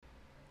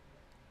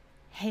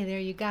Hey there,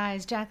 you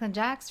guys. Jacqueline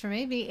Jax from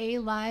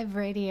AVA Live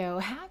Radio.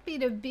 Happy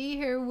to be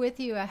here with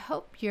you. I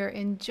hope you're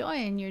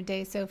enjoying your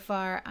day so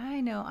far.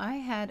 I know I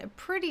had a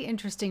pretty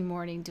interesting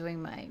morning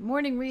doing my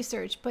morning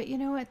research, but you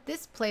know what?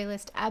 This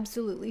playlist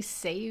absolutely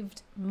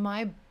saved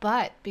my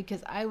butt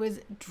because I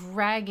was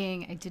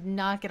dragging. I did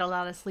not get a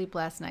lot of sleep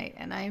last night,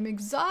 and I am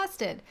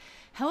exhausted.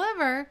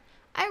 However,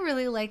 I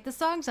really like the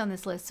songs on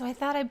this list, so I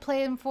thought I'd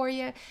play them for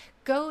you.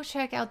 Go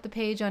check out the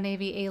page on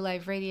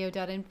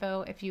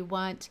avaliveradio.info if you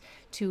want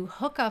to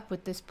hook up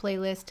with this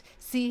playlist,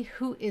 see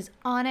who is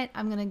on it.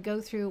 I'm going to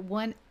go through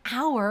 1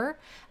 hour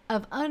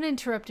of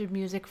uninterrupted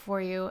music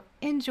for you.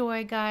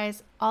 Enjoy,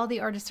 guys. All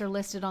the artists are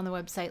listed on the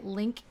website.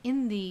 Link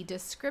in the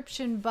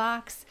description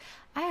box.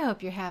 I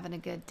hope you're having a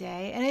good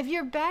day. And if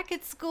you're back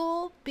at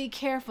school, be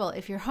careful.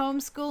 If you're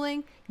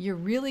homeschooling, you're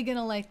really going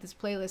to like this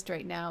playlist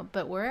right now.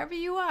 But wherever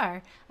you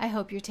are, I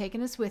hope you're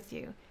taking us with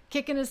you.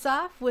 Kicking us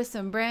off with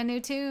some brand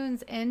new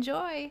tunes.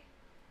 Enjoy.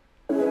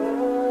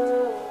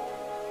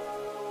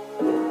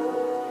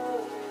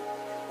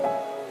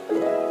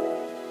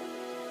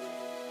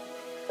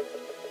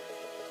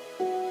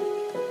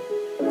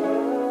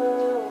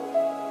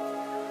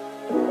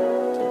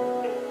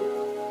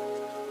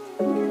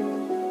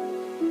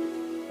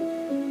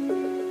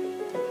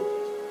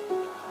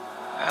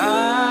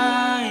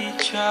 I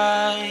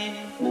tried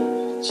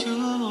too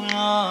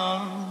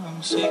long.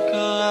 I'm sick of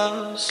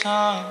love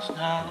songs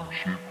now.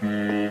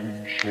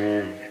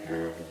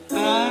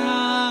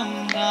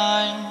 I'm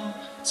done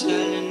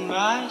telling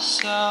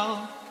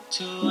myself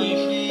to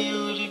wait for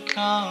you to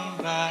come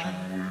back.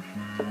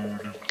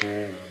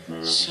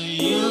 So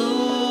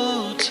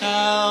you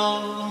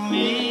tell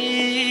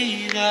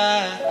me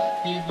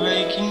that you're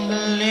breaking the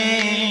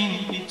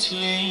link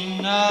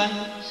between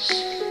us,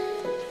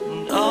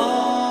 and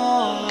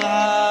all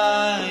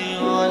I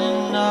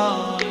wanna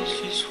know is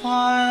just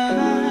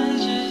one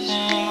thing.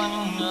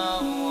 Wanna know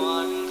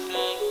one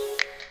thing.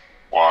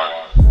 Why?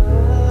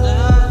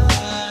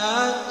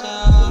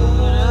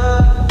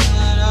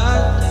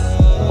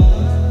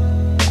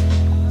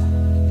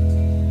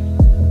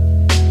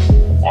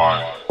 Why?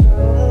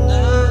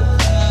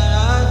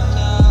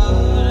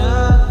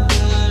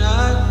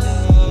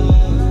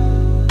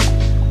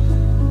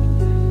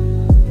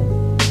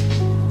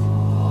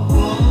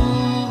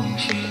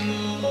 Won't you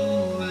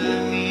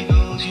let me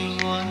hold you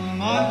one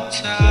more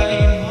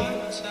time?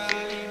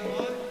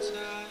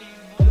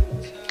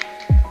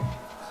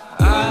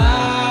 I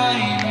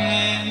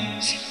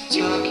miss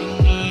talking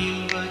to you,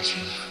 but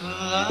you're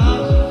full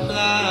of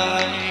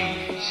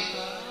lies.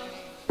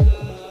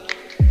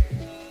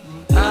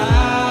 I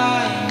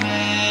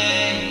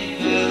made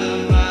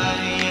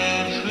everybody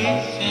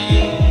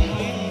everything,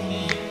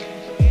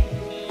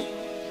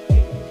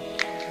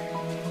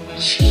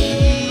 but she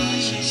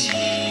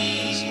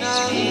sees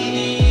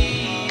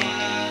nothing,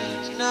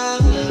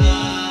 nothing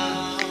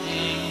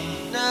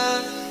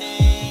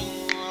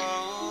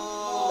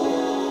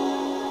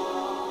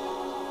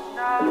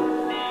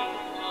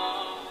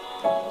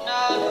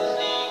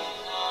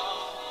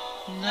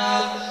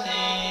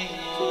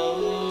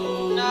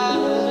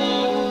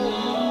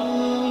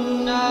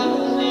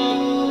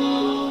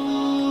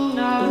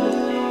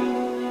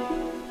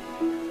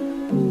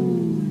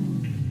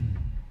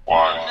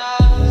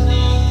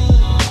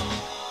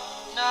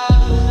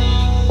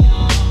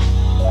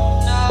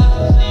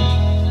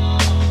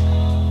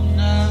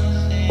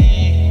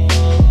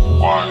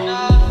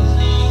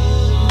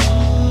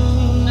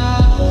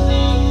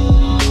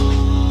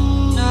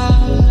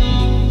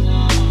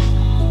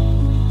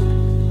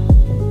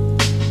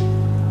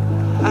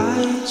I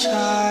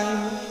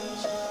tried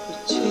for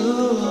too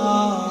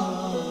long.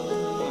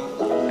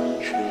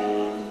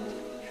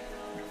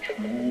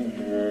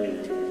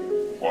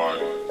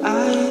 I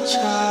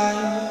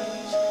tried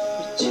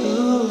for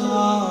too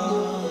long.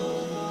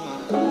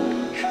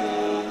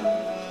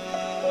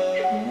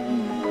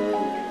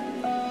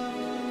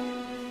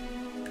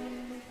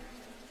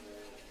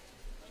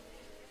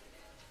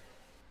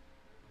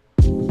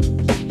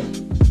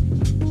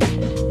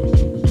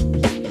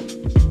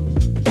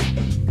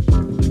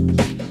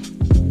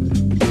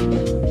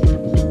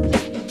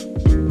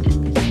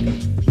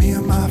 Me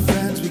and my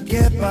friends, we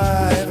get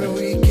by every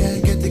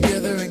weekend, get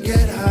together and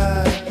get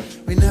high.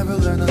 We never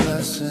learn a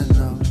lesson,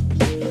 no.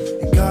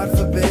 And God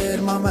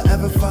forbid mama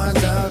ever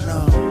finds out,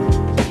 no.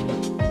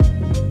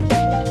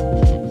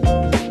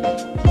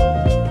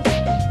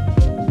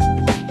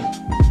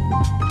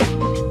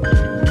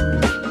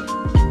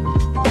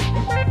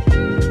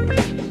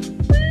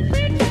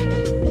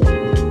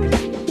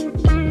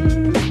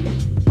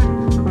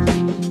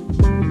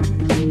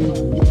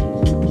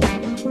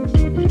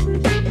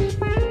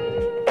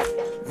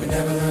 We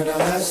never learned a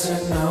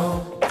lesson,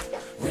 no.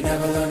 We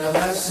never learned a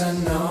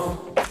lesson, no.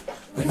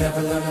 We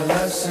never learned a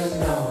lesson,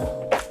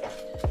 no.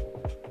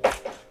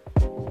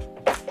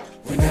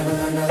 We never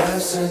learned a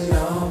lesson,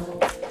 no.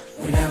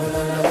 We never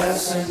learned a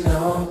lesson,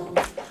 no.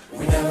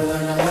 We never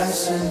learned a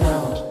lesson,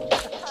 no.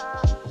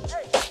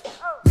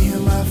 Me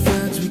and my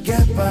friends, we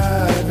get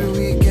by every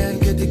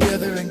weekend, get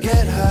together and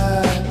get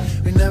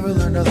high. We never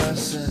learned a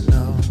lesson,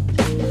 no.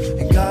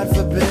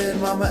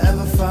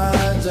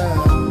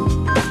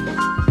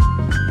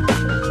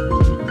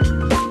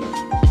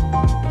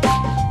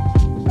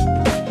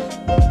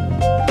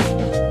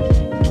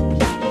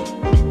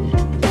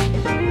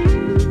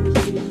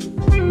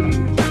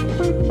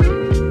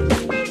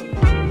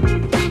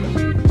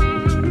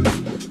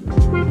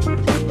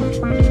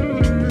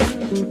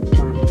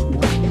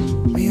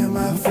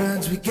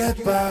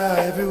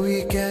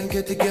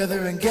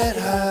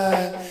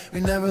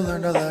 never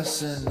learned a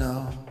lesson,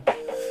 no.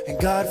 And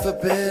God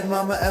forbid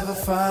mama ever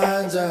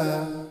finds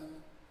out.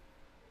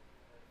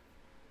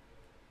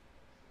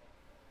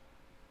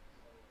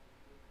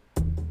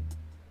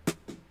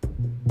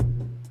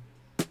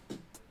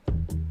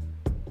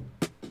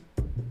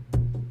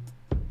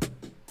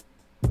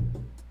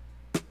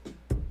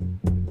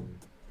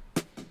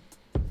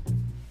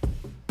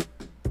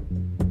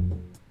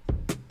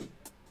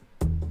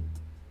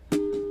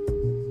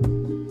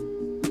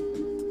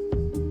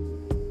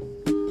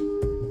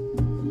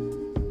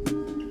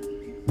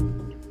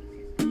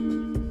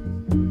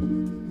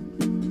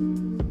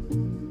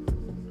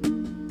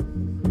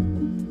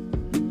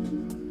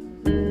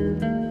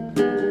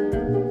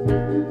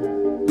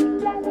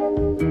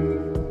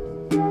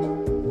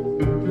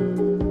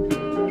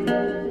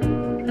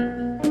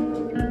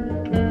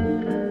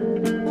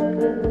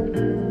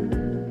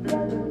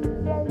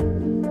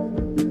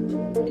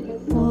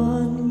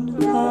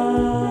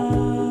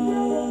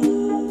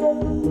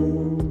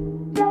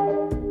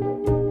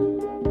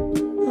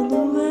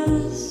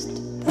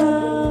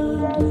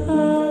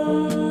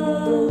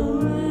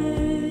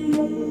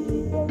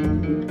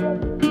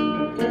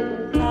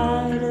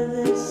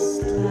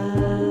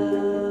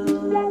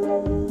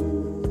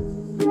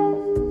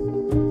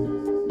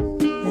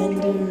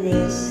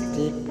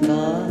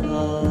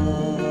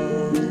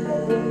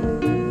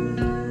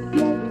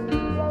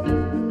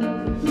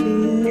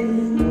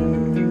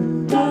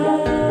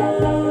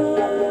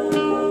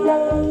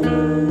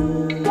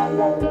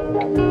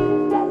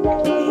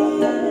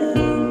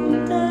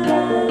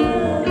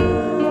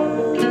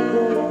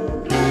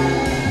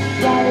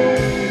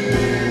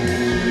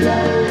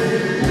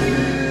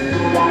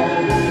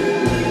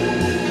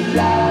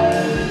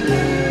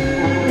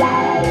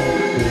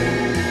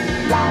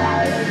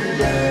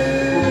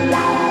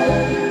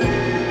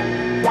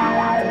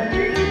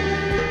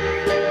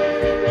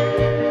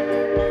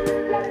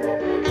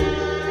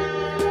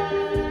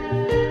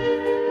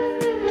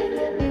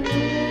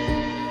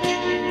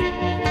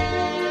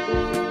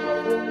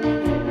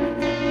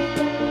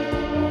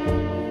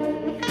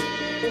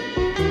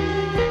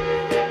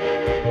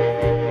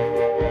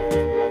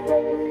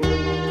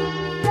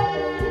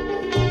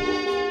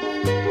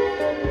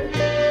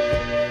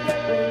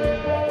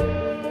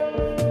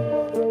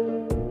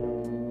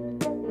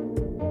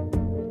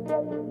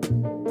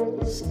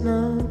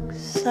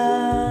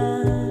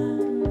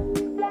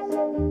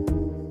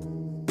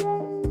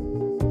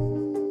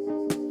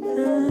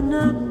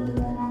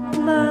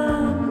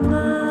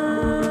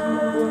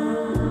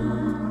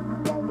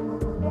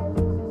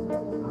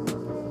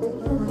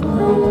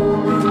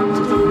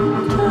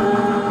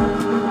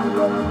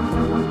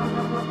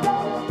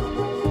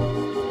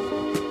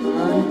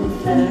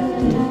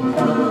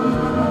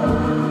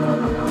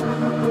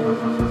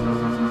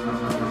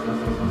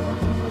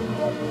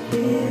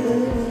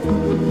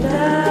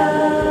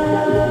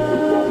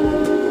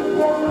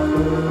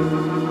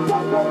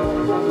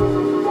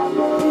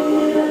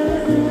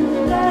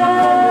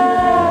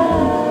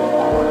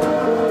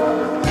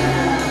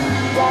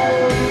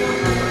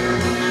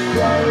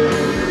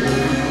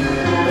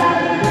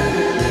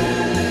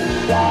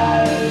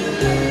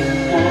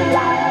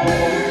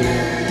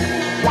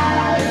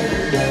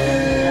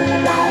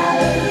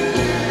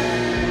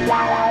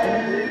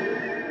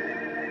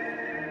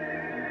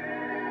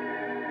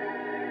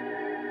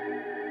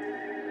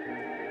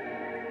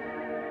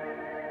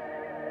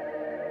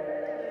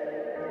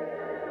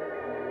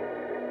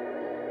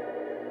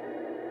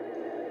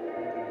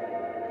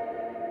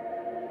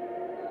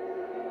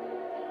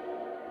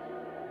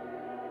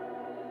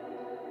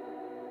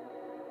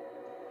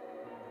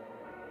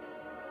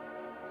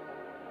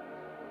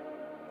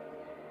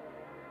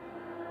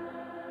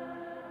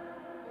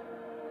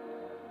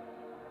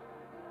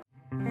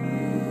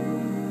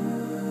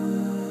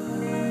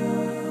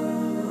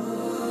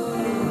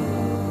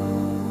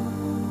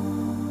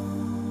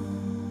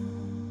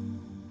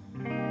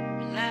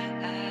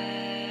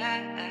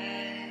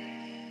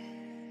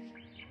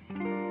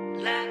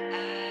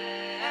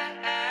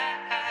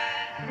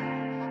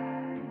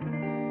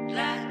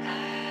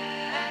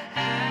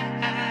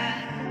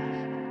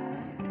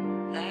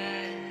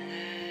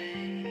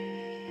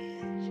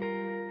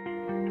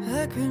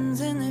 Her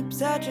crimson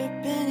lips are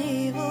dripping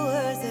evil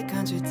words that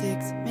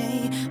contradict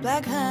me.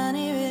 Black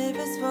honey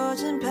rivers,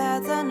 fortune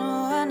paths I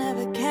know I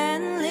never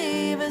can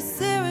leave. A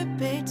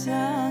syrupy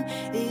tongue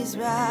is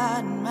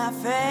riding my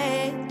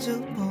fatal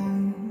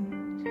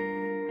bones.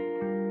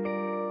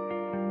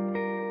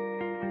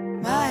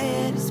 My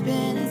head is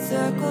spinning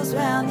circles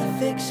round the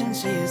fiction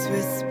she is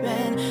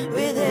whispering.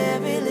 With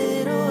every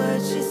little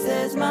word she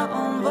says, my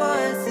own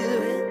voice is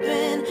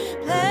whispering.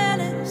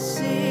 Planting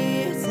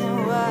seeds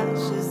and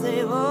washes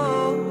they've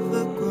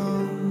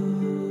overgrown.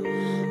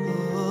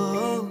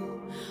 Oh,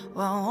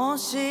 why won't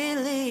she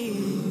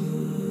leave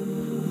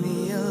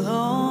me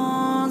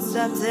alone?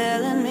 Stop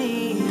telling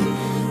me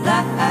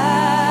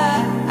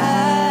lies.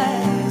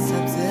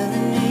 Stop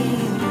telling me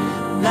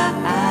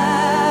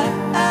lies.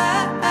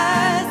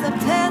 Stop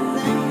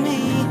telling me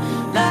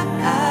lies.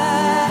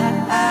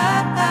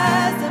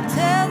 Stop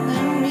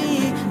telling me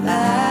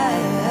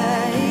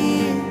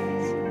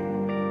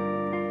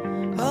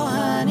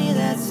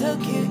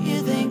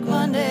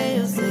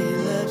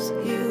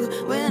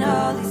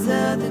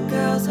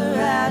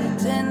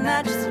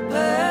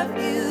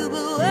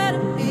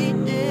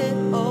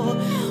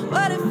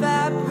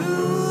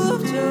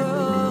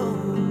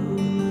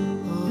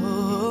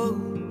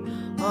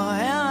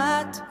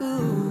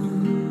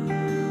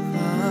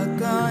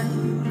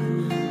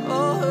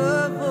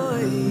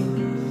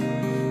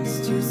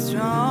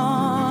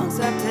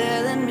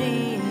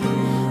me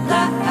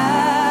lies.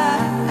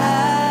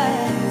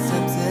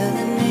 Stop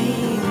telling me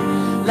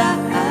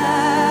lies.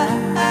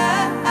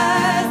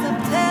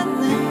 Stop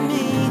telling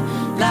me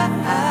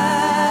lies.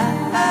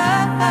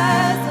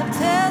 Stop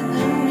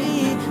telling me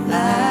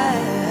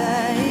lies.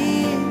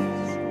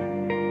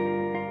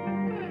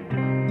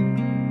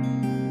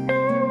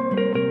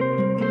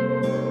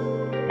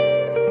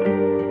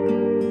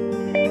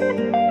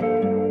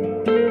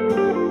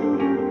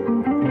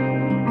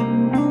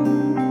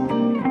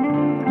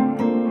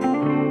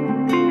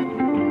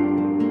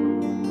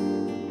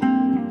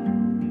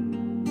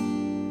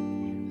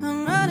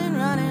 I'm running,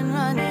 running,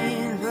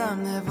 running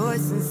from that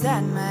voice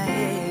inside my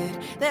head.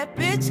 That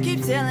bitch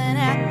keeps yelling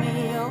at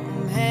me, oh,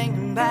 I'm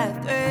hanging by a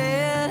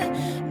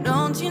thread.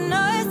 Don't you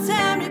know it's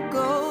time to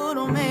go?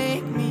 Don't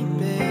make me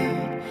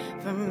beg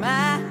for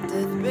my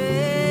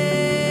deathbed.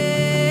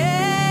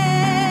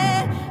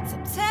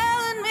 Stop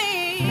telling me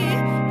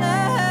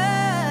lies.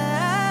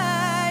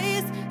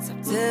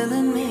 Stop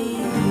telling me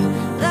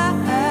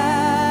lies.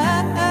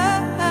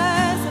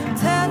 Stop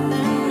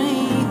telling me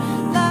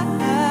lies.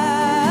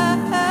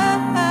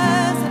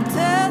 Stop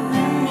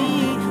telling me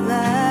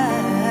lies.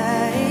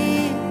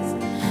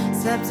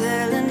 Stop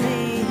telling me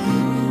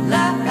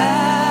lies.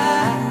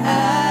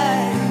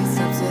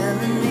 Stop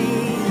telling me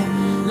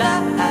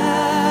lies.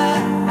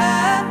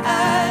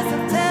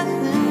 Stop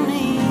telling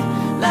me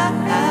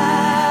lies.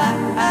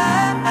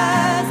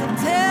 Stop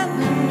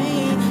telling me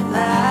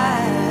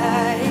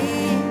lies.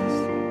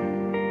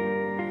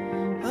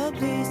 Oh,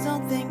 please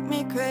don't think me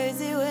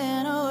crazy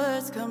when her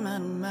words come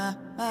out of my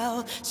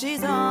mouth.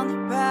 She's on the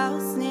prowl,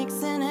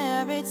 sneaks in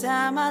every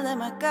time I let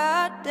my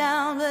guard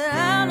down. But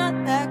I'm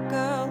not that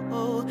girl,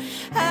 oh,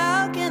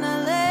 how can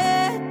I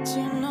let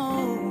you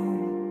know,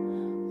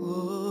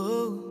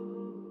 oh,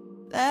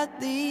 that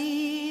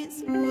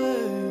these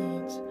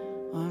words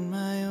are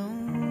my own?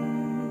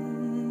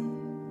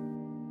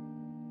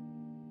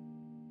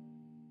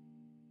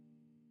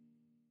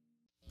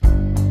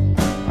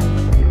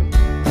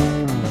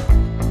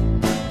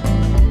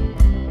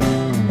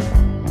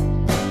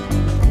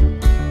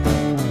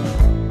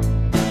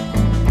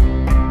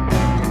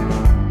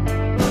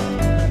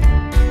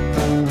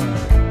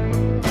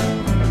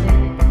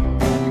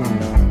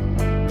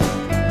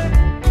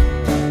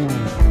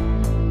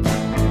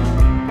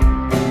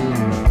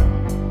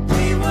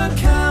 We were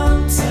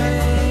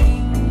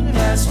counting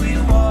as we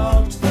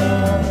walked. The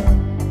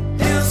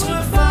hills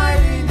were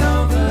fighting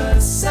over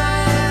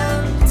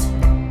sand.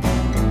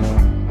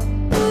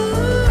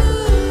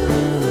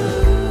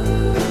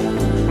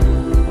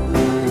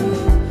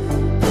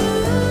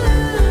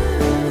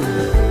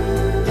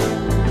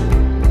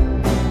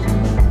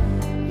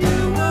 You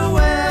were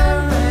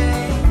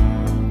wearing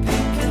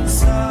pink and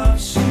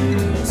soft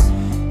shoes.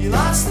 You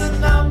lost the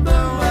number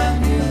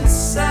when you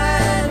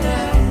said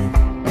it.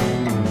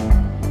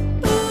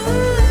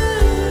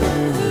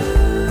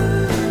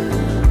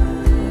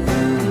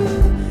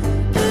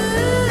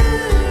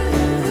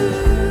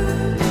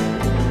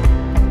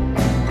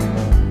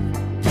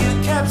 You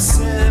kept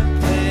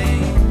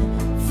sipping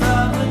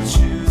from a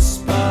juice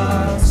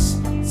box.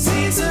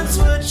 Seasons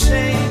would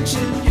change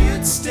and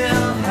you'd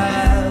still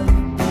have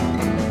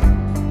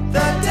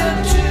that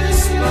damn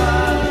juice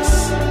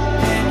box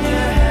in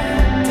your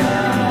hand.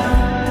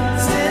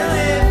 Still,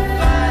 if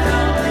I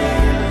only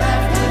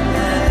left it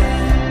there.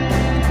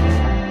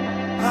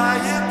 Are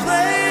you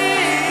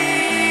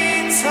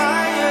planes,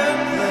 higher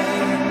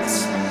planes?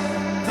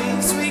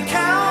 Things we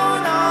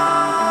count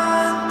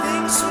on,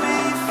 things we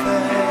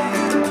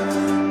fake.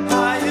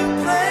 Are you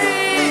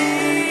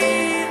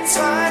planes,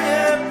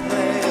 higher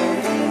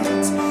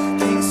planes?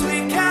 Things we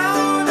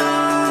count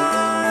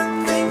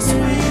on, things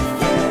we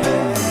fake.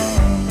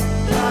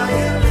 Are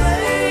you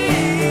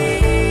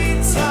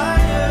planes,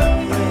 higher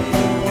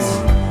planes?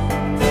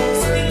 Things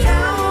we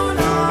count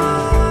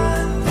on,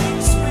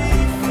 things we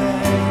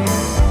fake.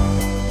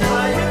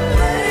 Are you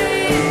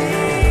planes,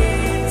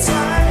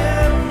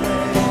 higher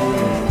planes?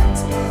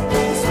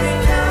 Things we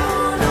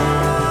count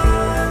on,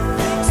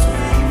 things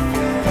we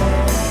fake.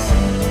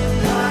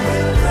 Are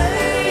you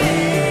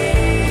planes,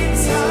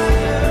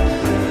 higher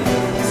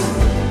planes?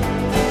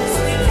 Things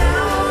we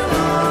count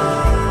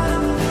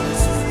on, things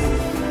we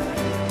fake.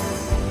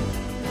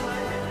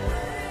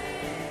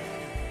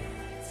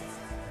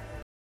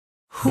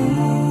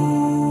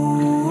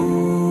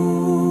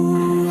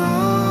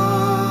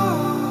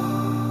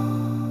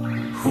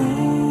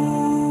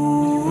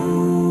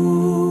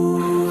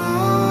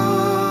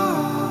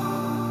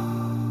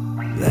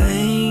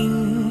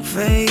 Laying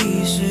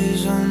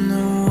faces on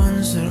the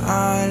ones that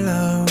I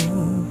love.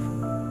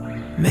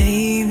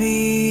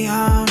 Maybe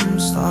I'm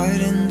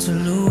starting to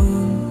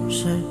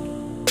lose it.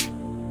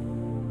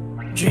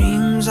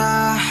 Dreams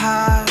I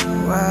had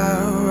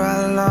where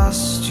I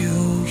lost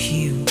you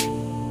here,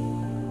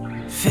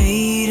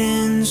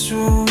 fading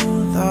through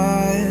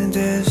the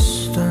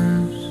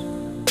distance.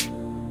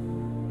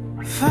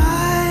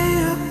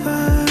 Fire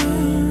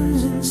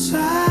burns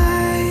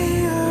inside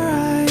your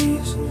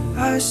eyes.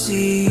 I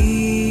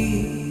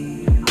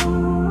see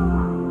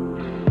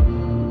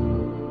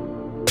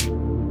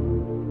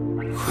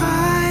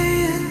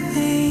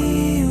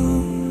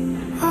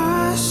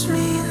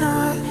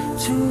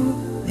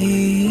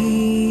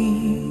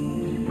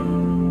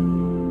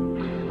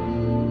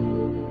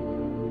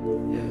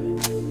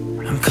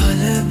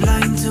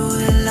colorblind to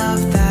the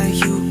love that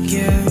you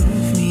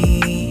give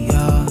me,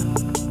 yeah.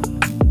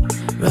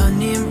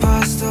 Running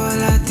past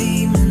all our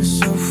demons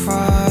so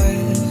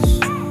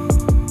fast.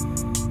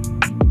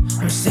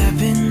 I'm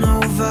stepping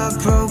over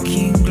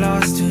broken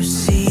glass to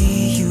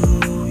see you,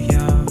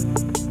 yeah.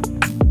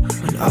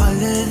 When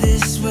all of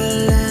this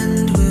will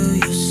end, will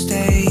you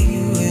stay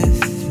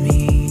with me?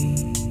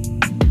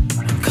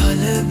 I'm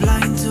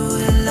colorblind to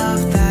the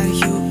love that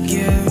you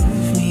give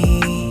me,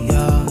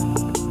 yeah.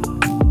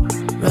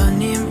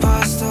 Running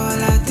past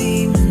all our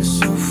demons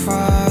so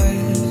fast.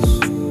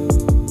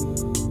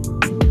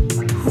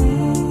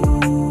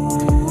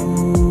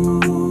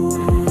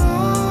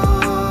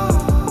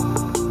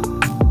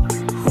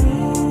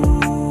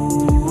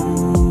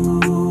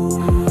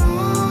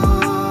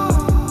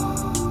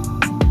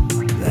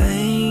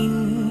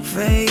 Blank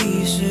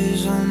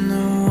faces on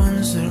the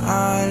ones that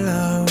I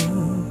love.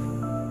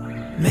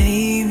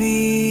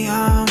 Maybe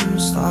I'm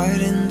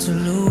starting to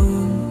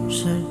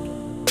lose it.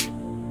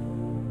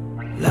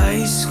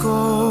 Lights go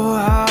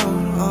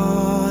out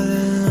all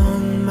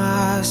along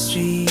my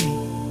street.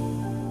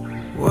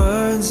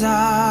 Words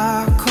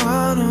I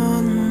can't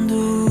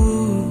undo.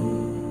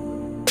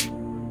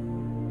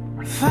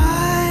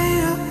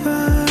 Fire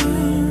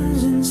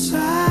burns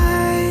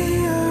inside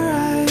your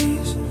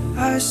eyes.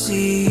 I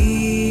see.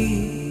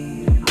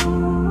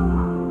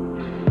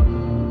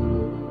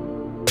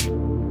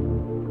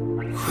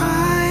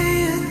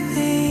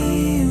 Quietly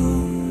you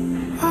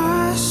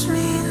ask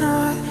me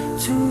not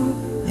to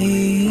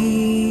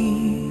leave.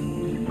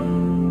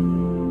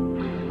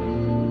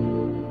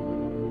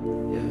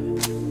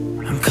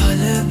 I'm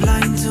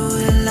colorblind to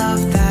the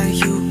love that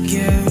you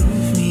give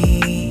me,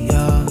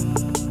 yeah.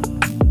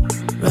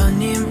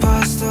 Running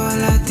past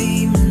all our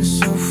demons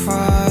so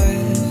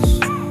fast.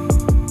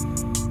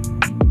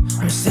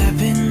 I'm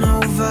stepping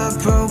over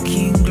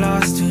broken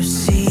glass to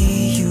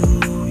see you,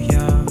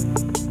 yeah.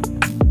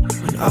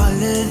 When all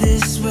of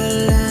this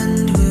will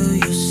end, will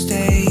you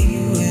stay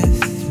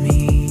with me?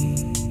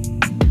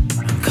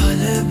 I'm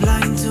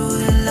colorblind to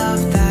the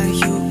love that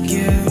you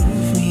give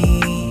me,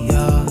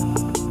 yeah.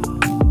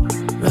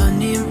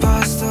 Running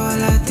past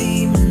all our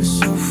demons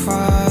so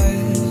fast.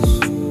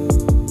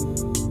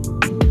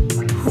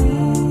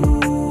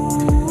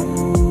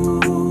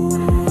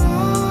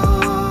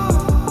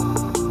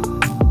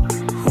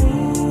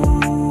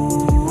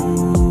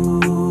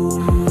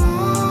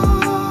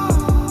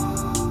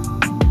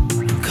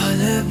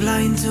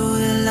 Colorblind to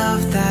the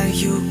love that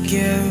you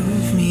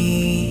give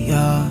me,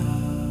 yeah.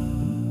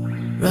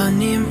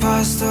 Running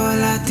past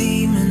all our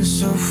demons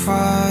so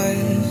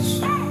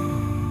fast.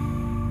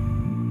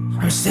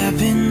 I'm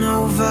stepping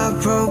over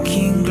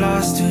broken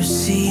glass to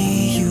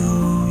see you,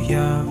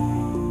 yeah.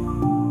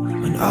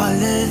 When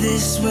all of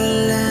this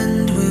will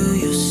end, will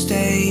you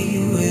stay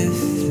with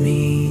me?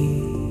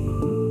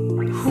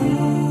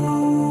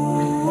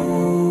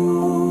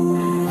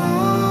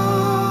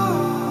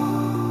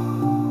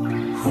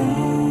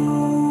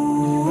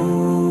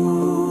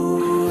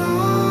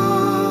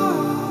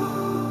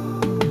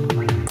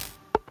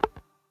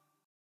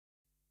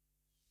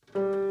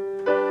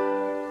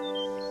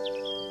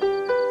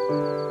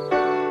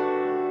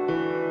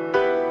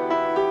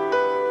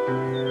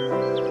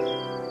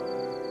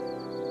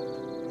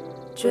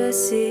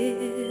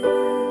 Dresses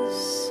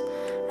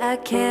I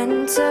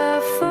can't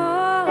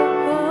afford,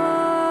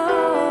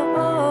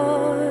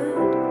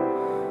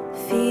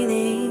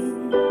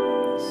 feelings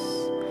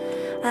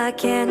I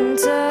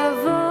can't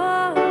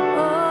avoid.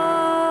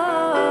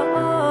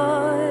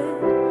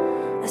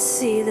 I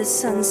see the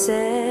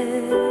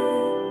sunset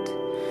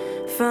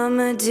from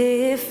a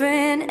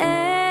different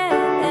angle.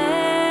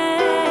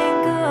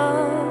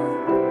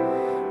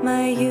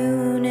 My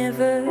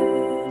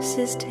universe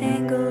is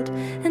tangled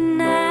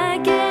and I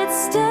get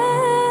stuck.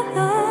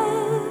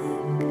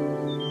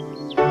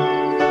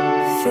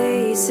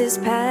 Faces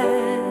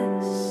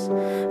pass,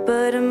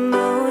 but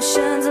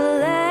emotions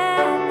last.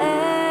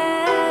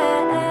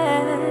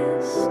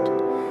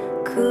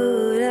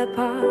 Could I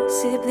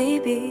possibly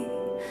be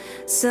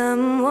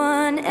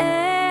someone else?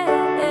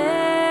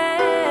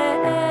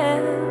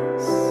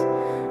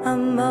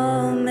 I'm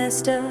all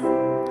messed up,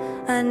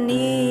 I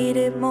need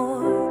it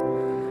more.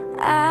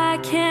 I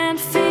can't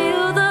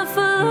feel the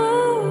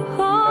floor.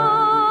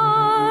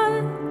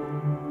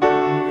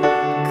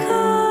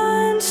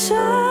 Conscious,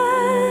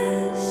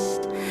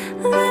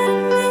 let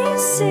me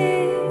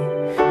see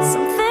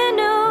something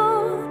new.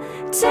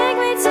 Take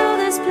me to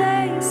this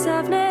place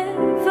I've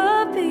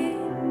never been.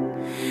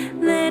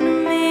 Let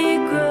me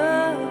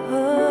grow.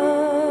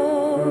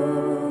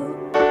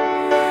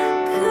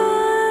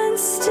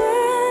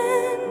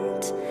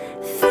 Constant,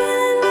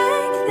 feeling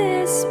like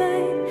this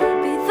may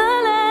be the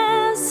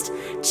last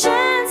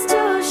chance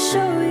to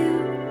show you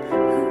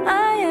who I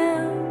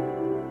am,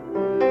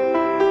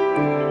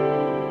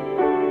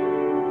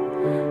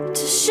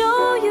 to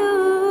show you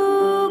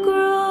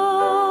growth.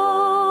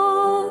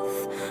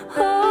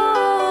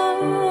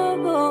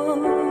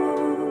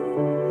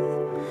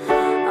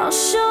 I'll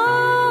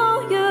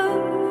show you,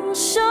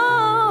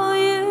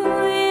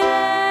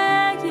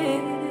 yeah, yeah.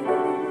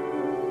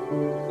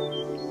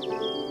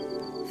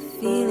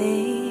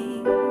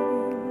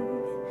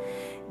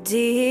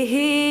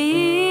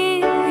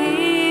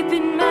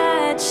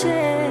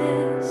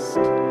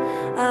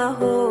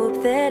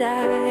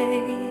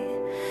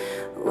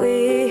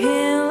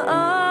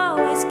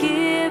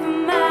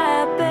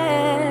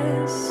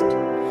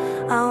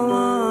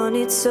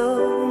 need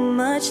so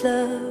much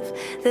love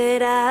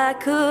that I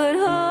could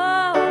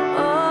hold.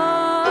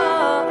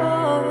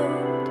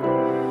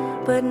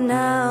 But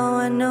now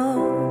I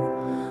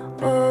know,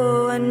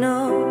 oh, I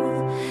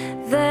know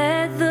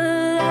that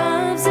the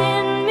love's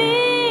in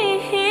me,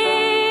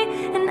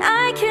 and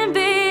I can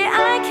be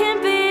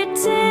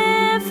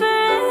different.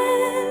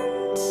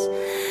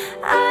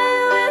 I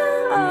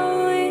will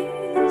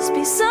always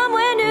be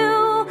somewhere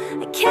new.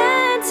 I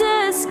can't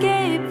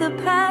escape the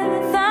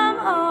path I'm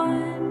on.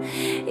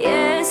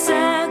 Yes,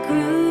 I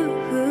grew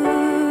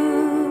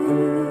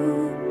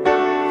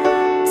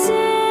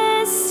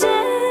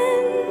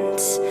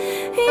distant.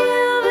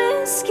 You've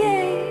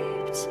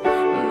escaped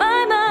my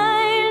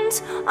mind.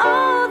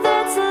 All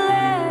that's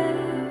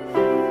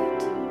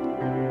left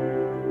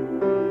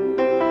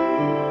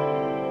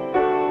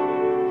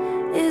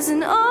is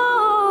an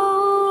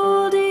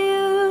old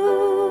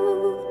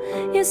you.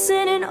 Yes,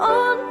 and an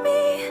old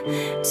me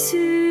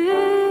too.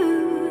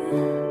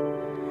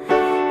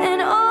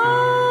 And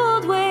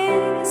old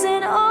ways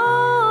and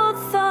old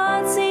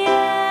thoughts,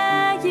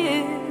 yeah,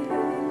 you.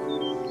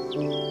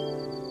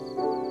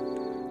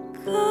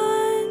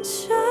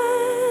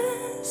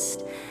 Contrast,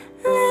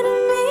 let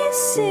me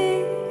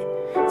see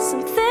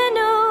something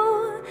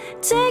new.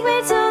 Take me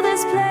to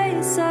this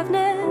place I've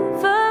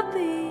never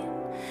been.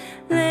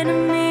 Let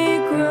me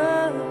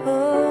grow.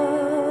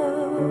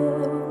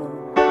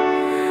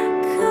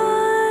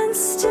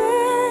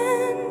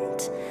 Constant,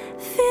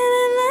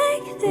 feeling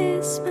like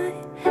this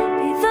might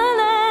be the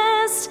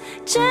last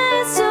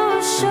chance to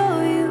show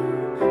you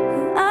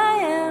who I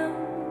am.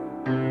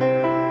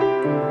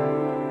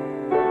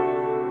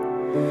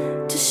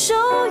 To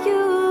show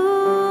you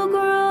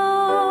growth.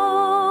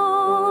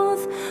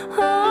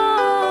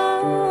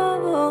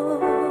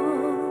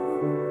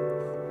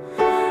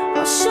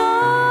 I'll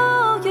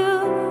show you,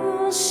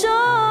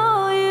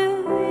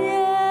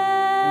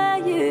 yeah,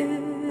 you.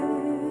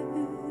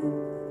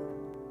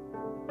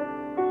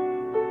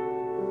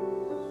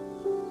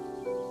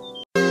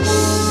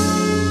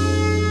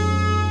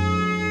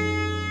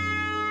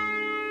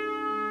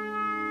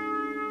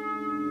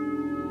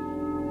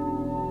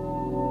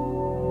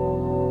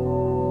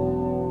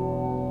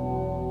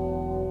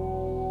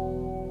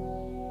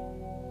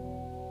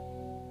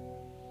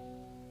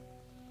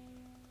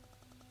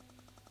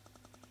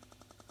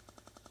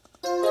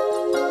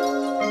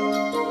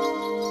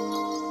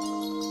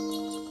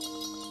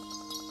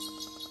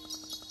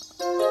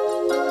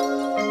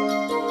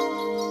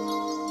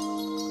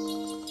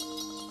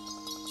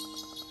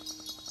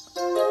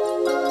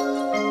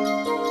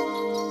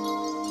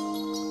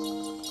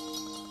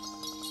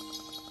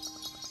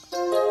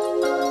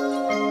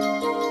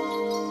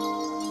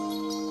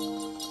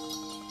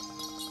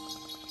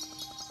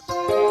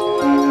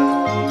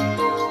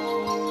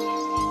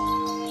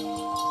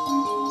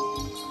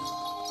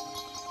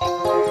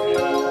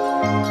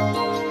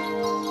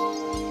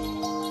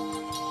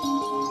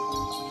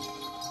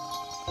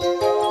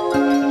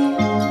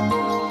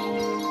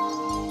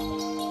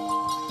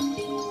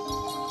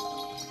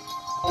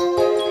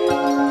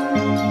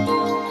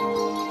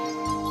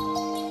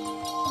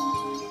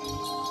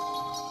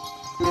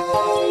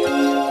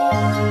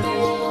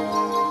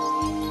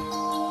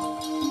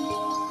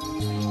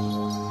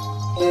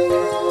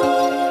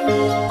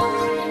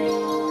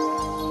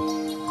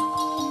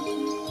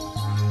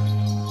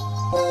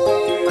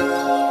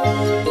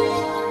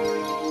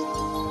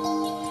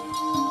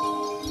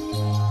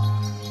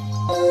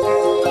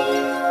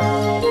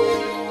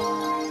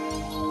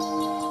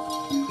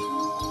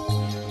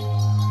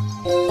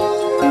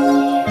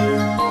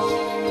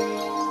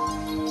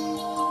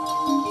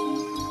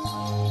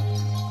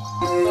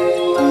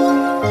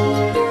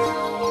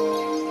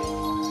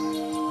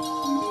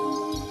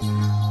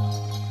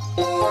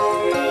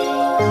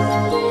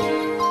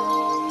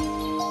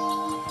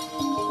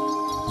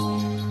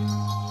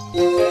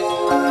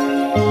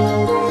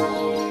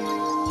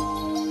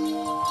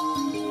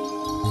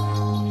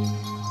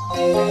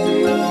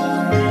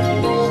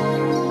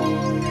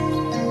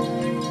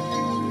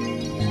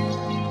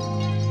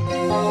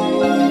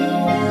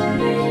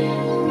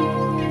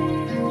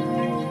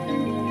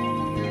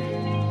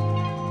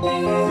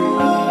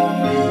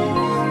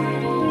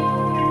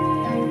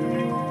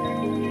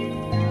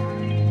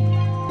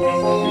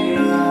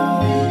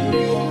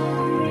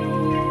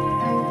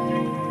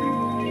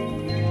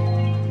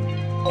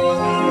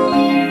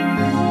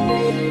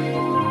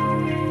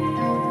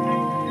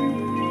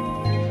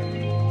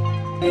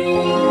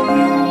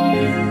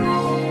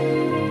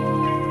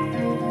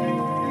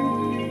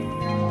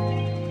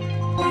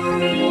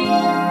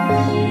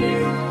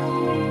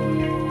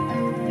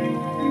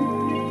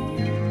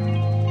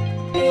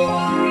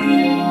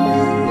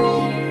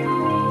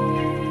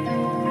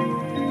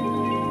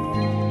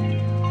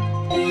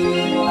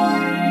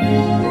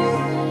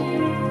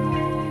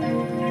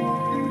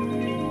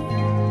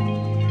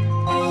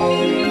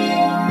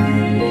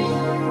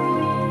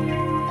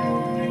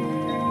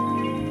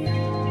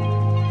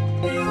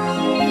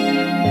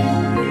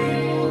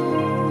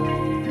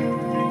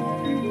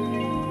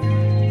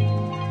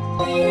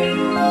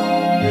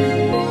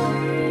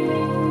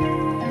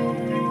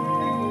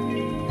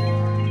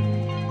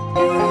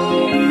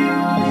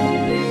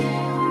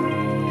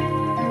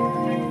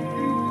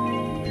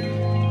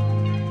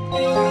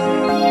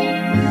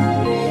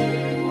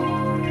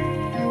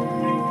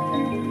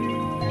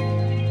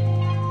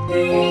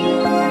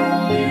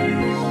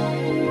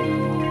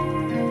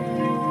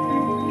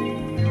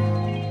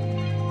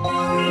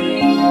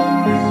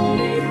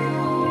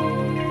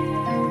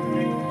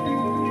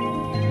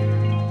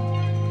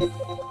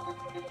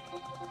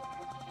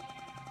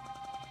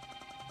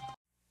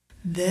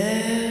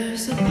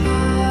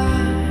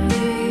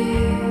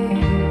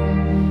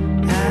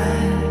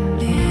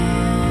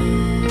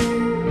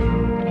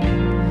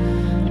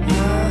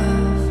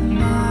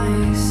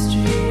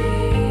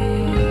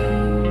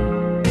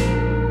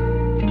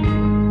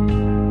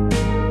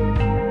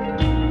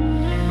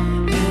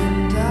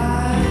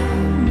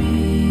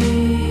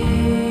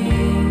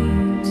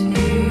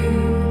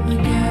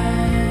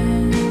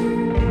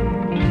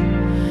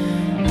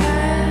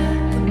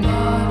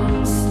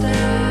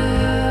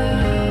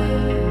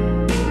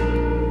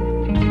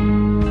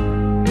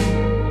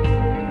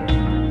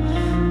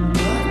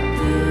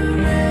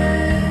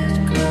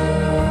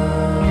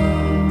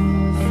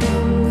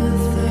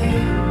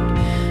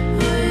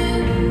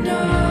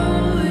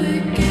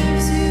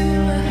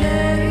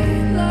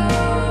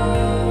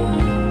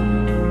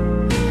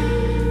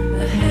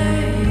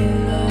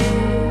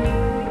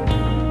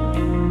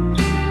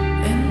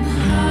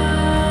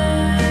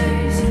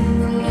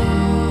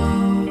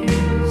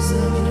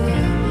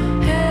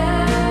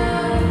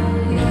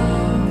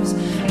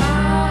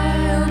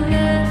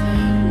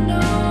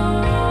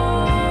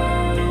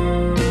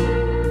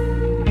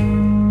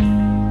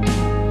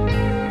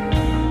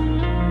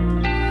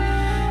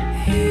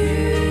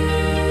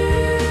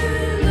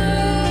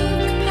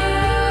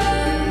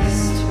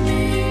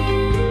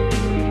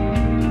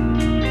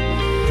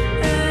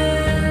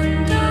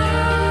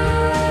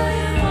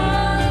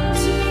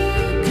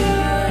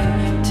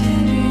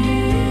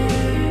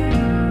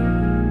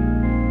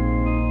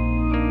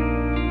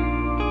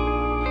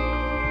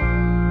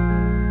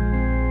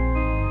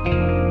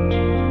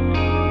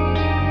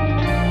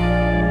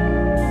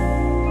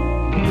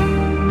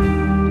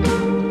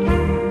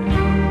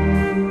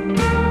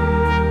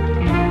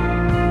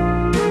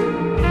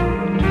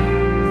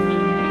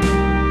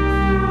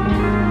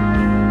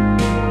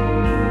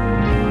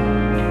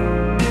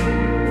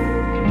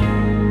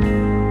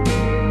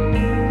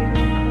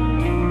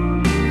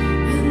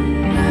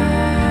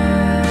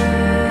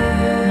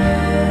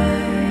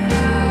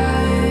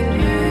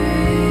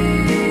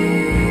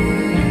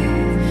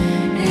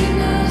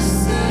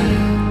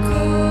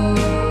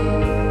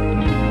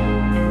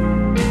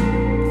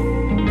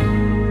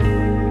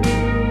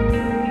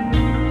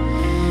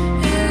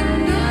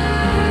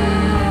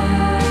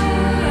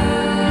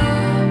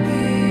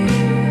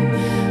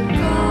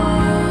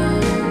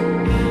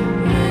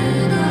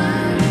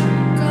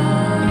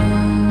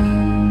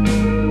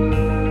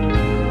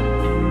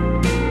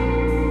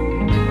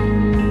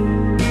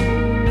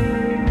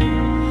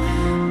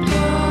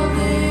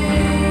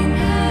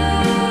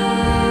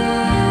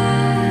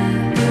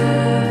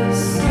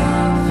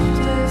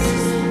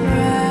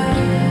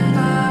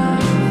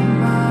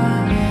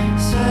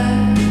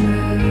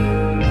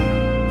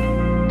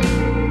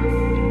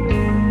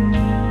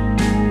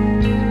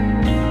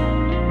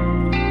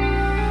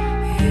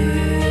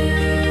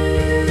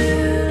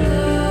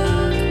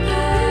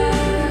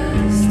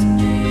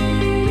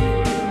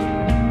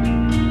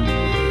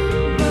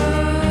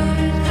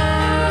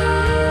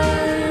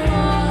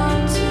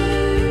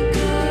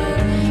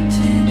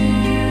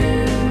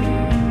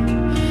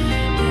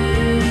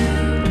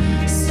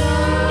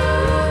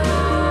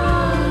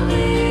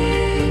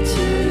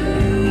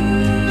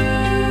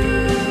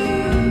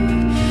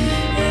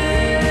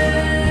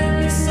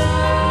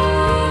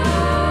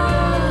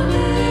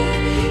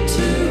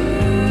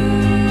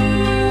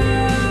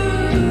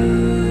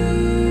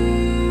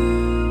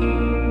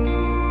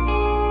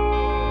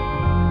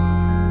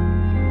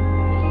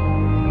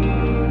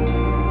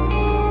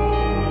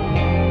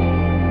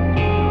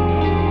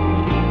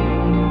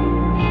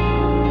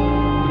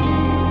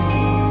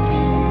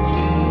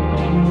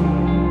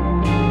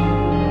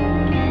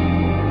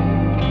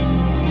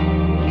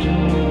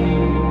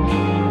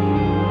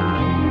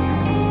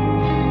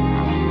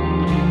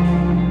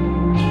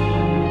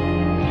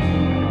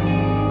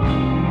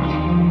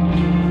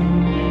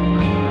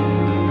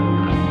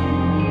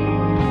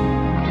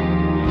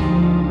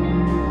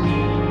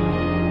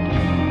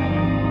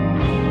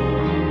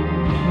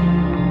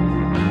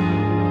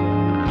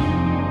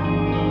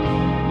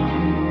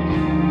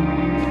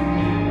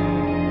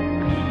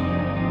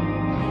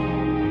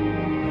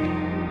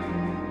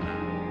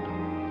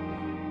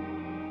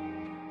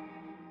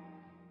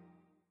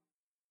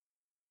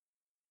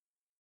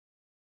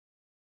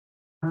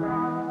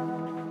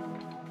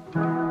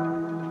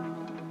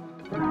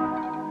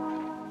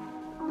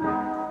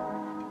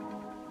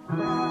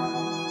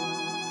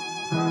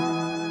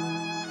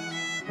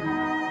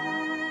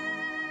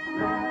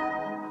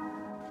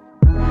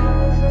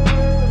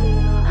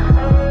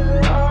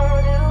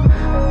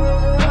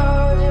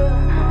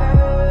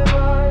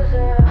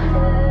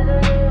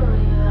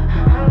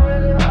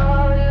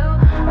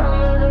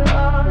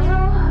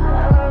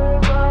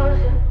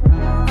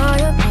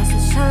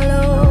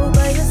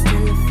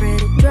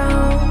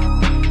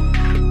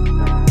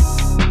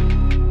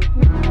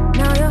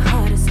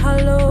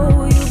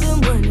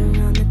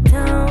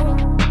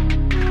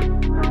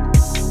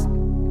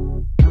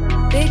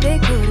 They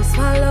couldn't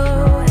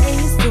swallow, and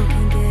you still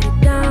can't get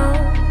it down.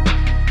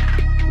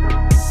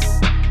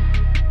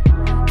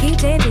 Keep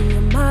changing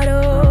your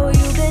motto,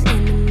 you've been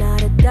in and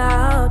out of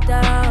doubt,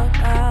 doubt,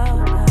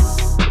 doubt, doubt.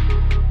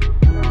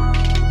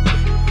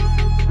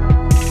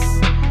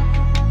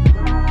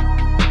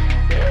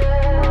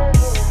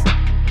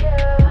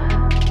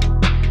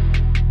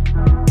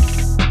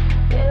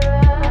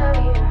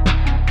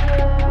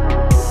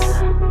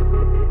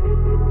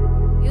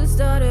 You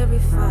start every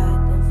fight,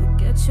 then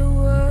forget your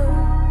words.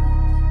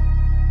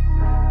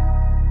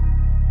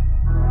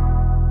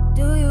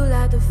 Do you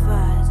light the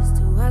fire just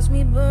to watch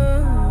me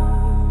burn?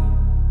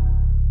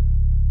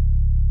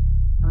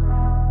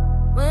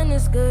 When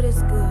it's good,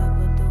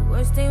 but the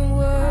worst ain't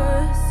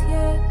worse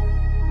yet.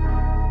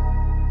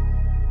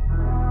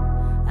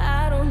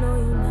 I don't know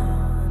you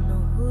now, I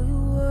know who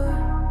you were.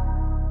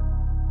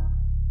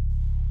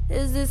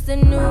 Is this the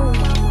new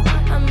you?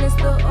 I miss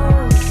the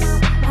old you,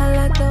 I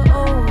like the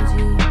old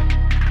you.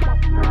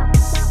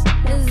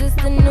 Is this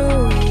the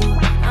new you?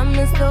 I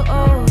miss the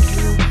old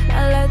you, I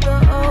like the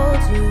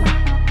old you.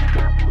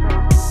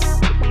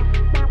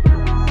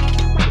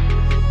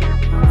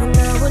 And I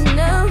would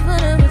never,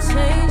 never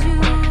change you.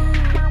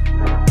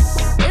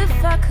 If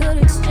I could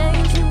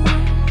exchange you,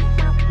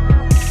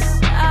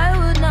 I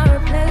would not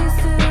replace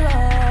you.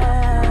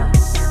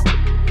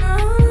 No,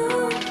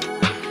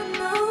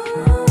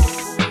 no,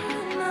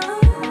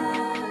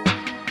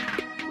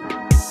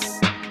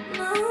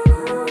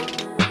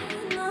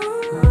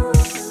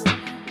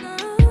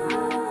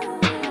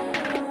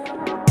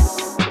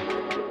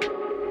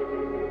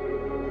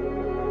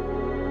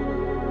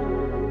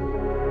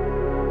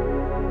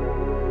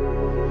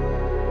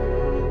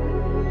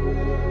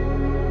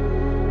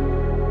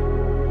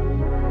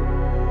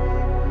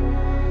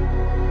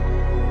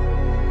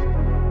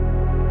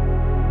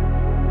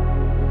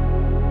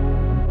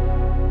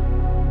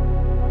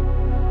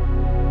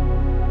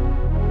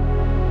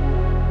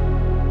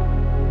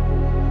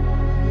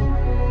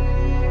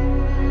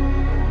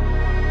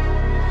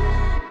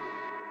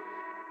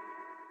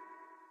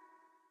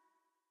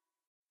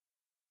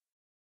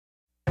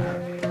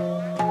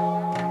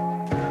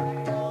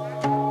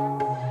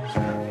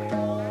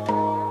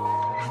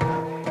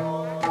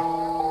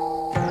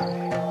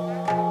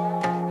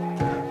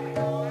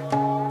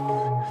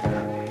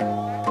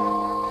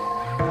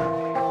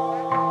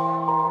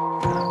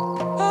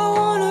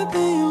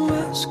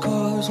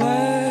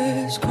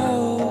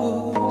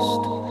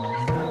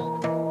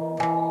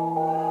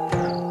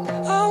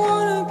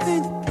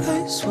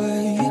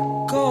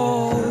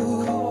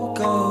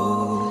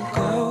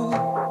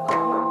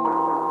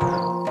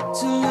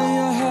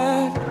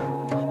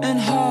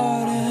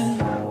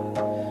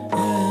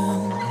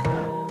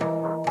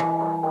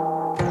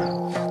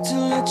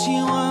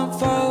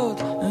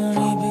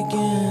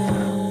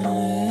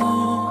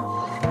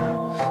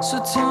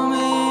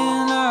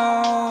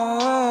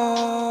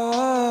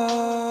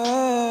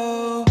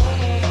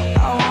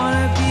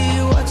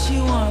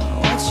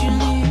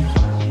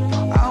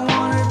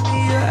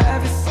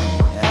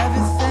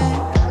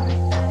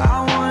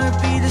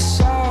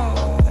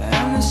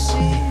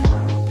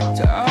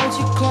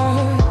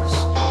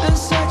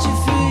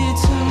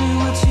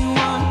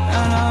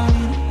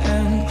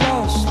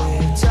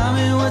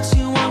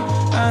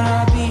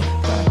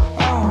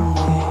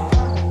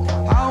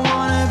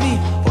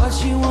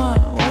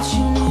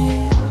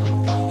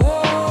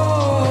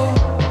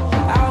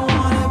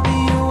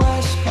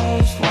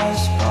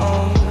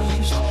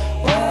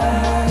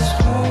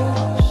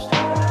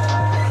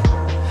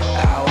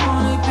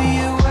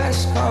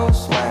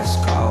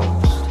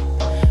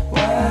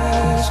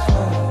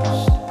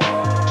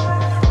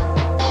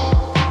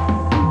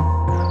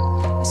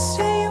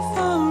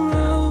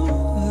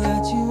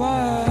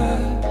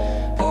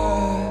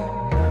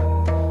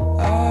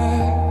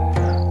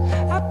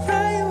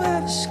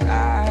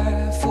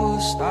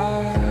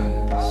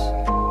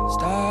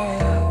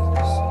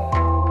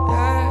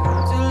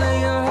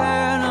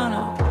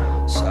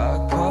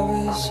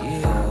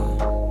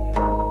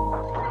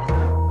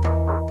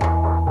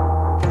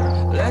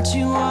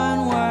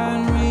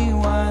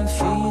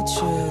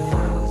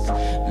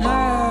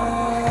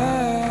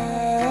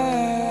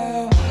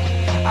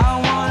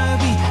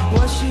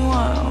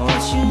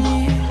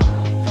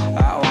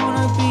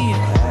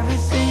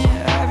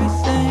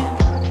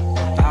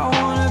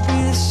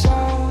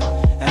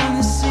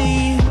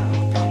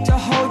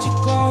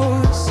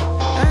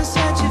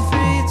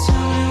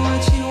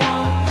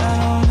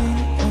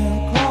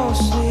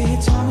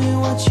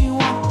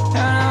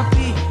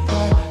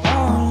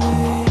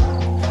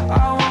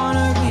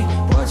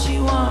 What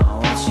you want,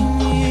 what you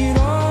need,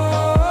 oh.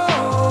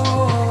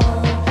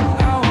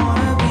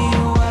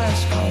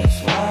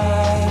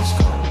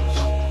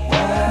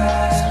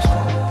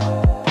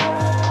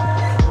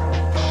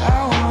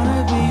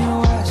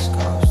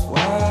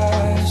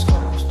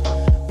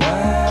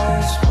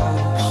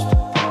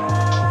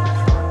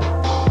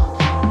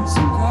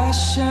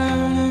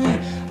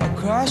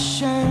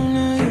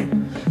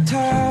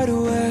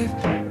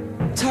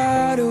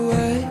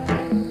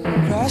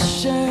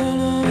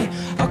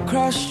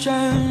 cross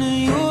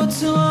chaining you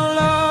to my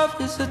love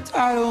is a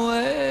tidal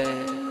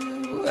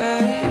wave.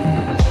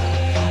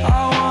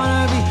 I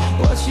wanna be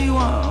what you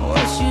want,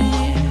 what you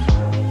need.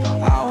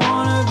 I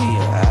wanna be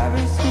your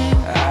everything,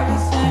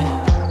 everything.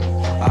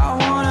 I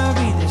wanna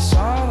be the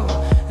soul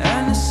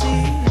and the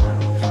sea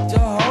to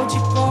hold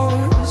you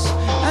close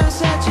and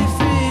set you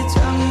free.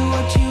 Tell me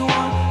what you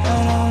want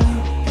and I'll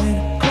lean in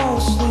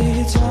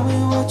closely. Tell me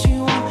what you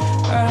want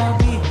and I'll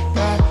be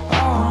right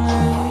on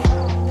it.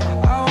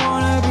 I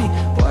wanna be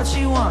what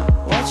you want,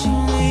 what you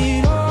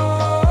need. Oh,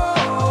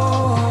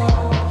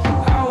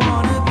 I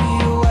wanna be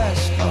your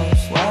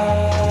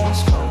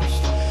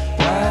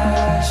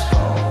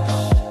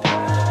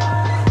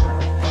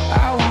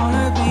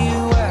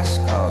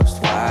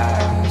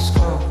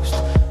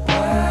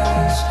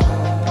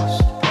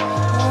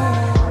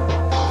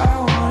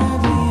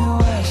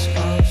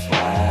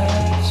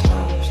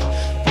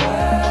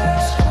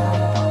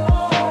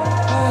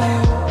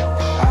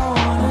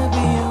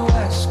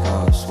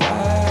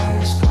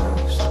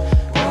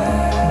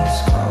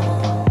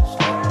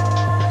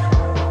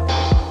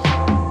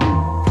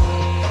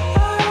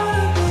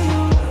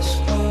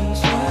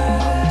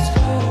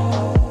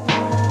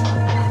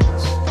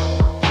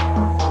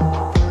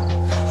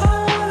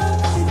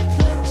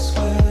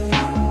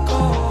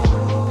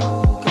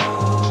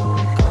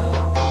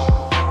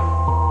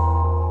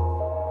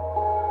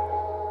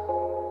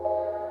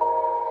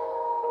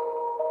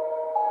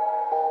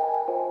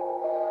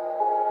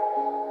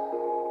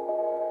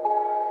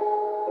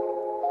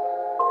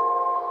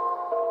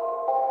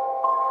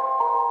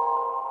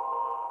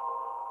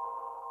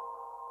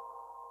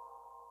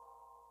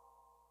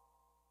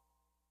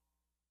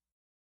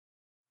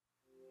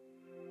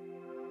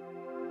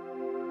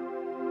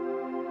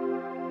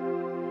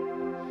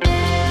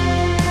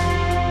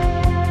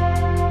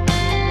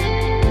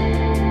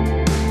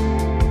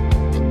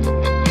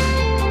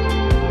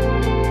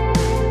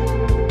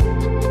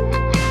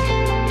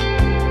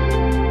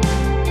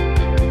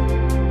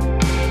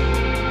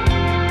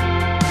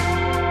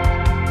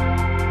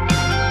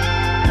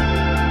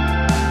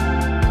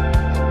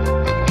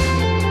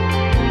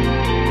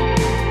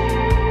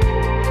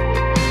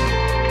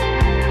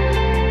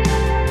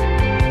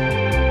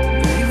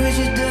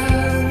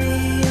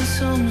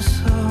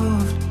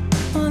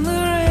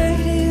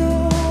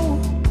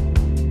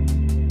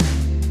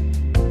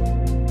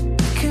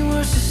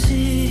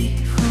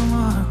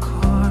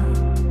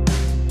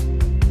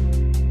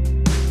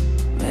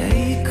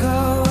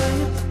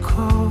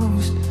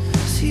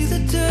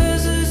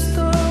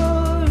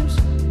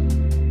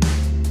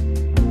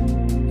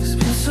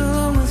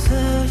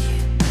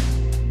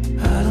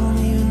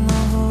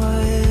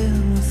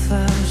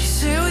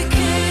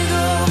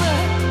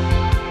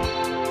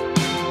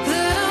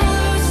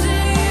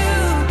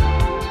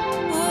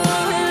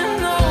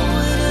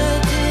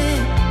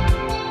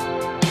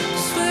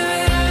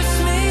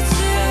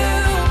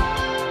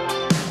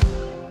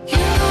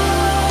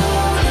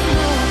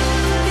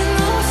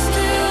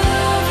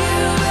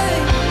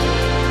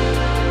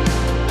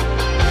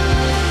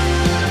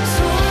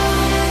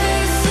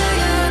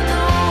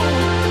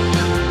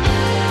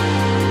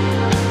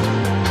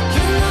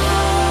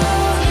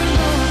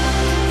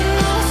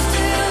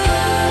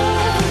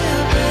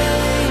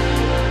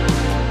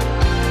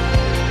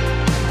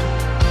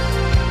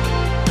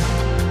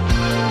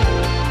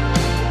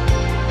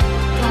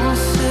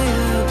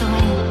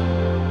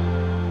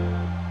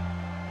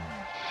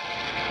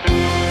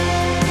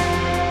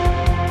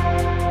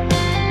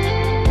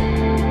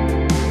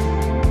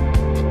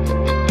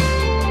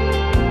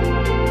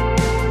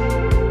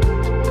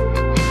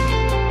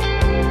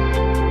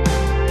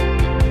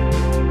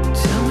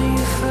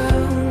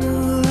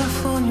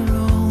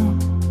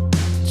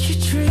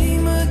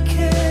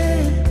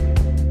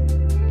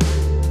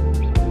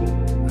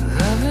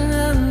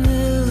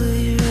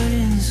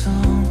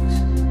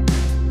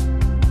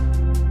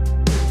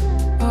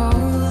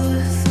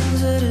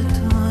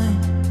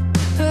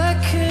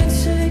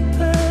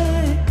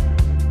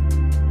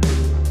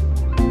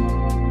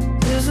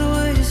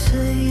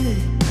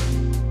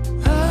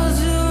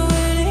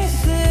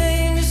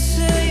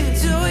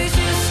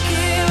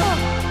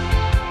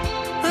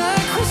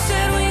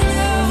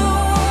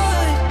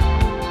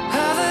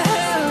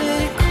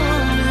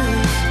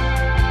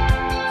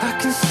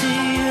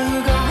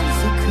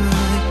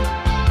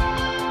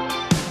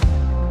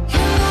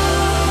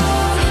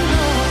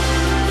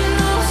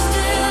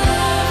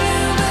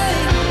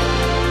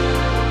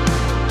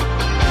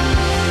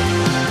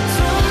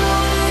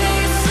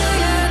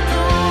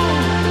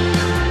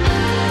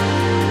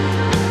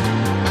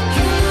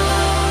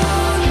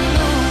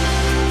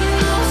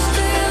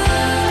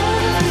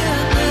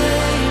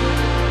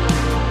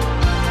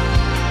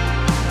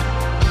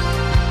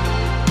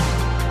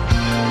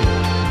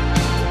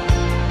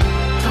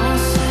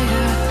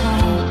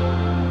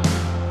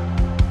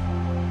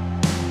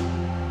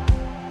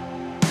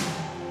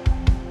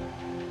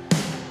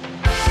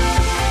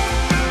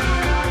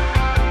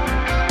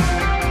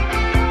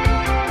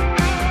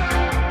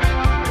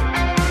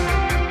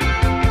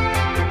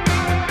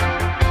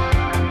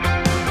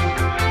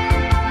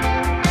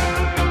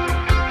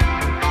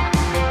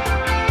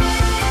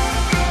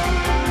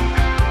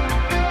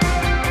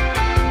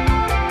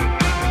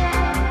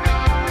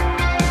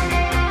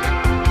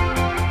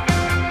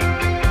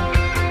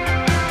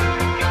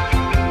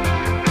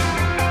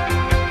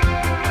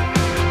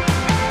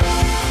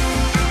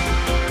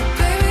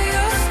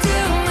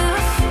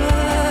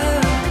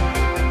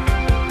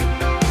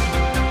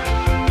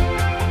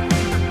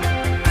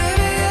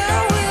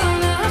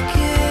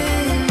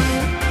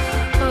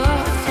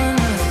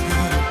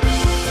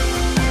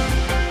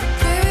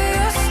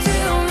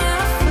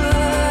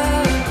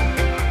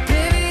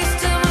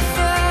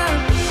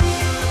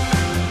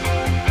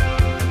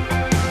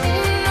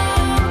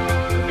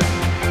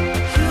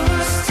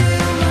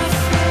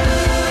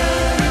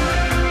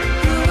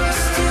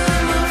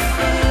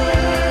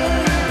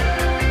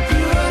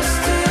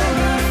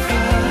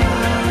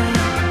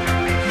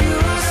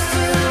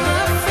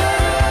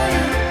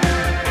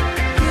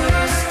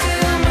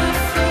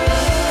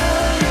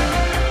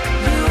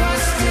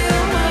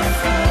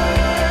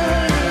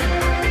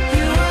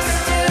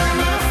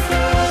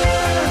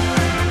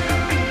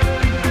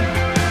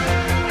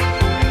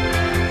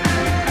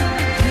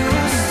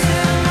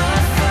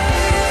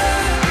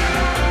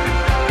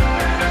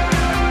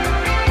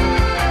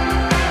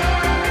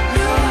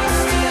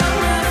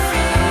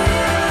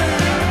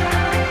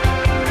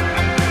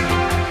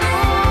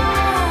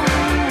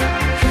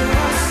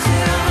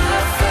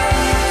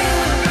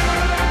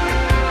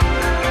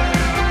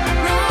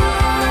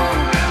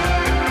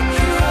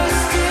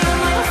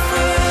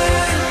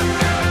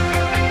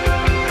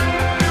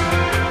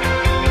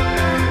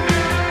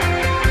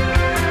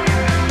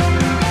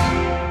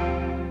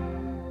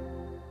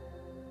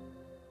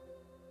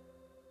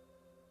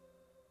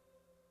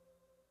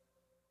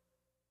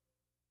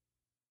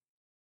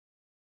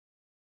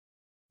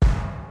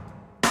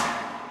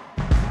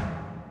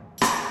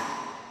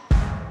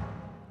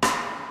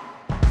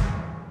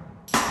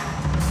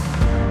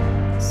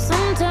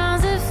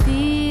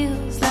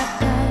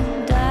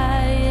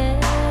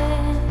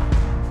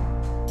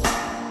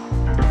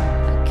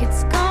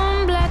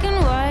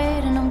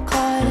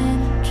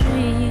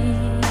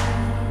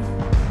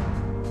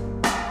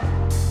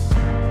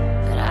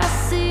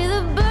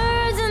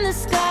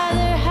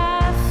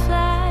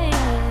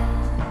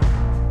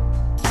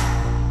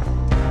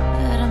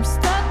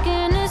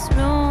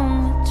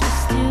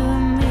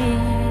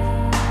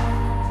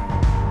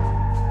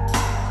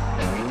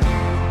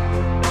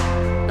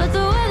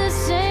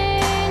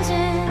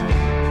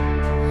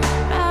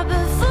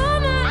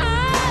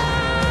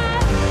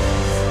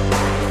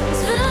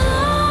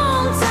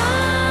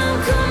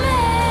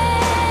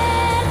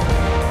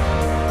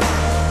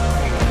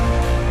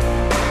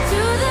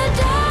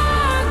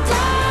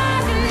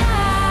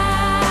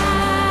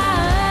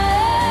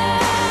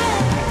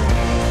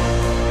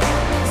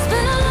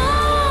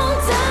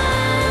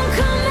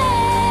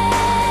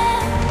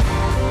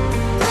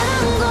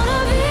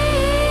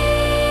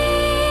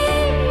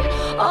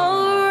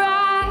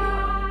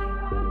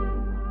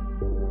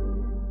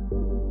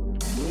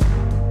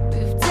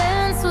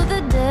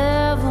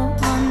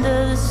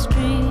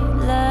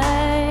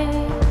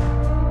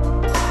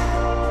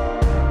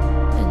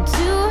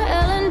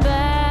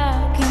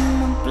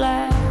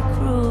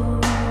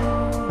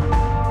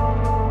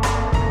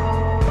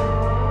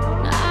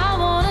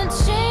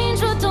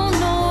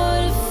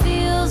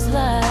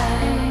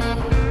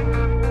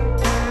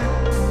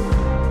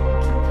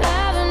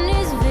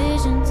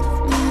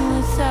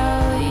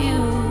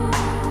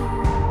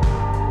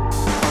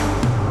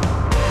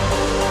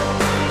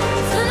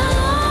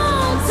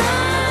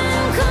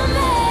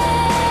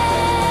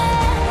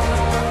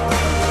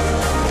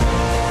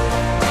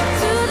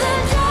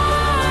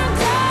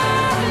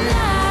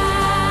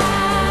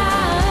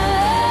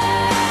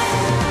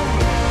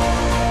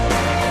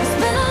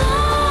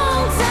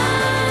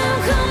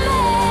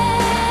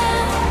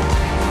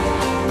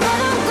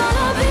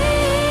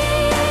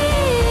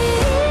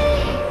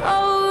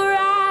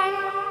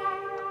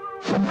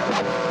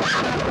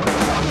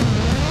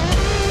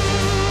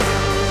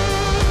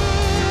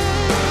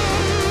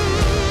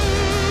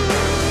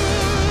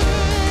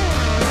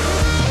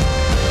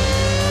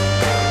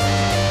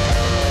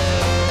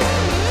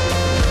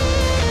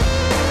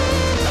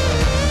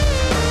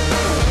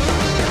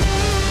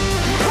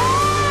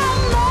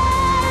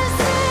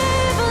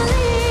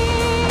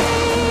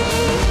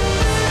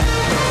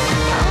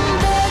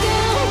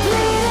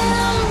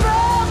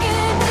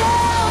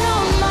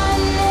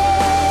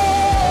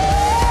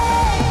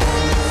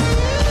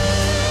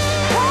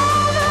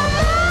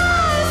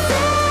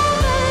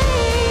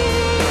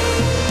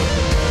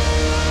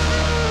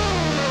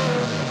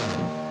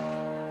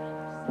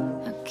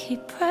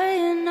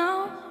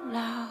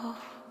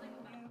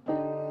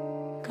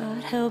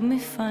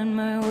find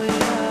my way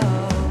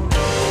out.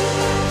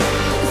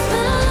 It's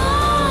been a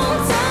long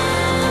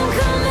time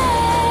coming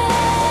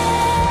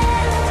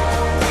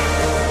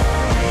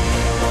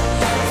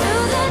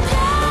through the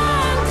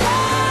dark,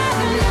 dark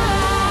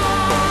night.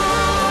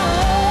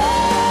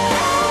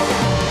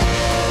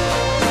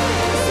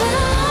 It's been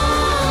a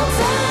long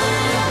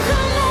time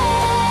coming,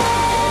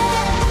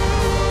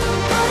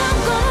 but I'm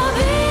gonna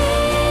be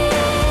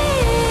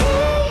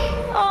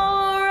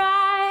alright.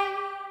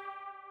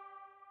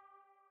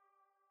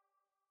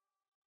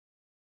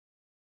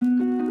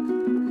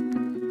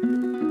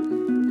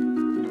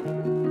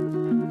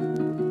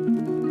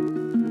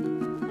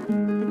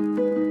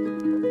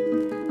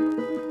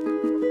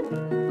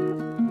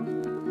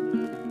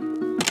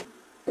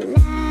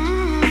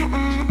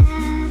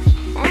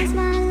 As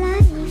my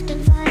life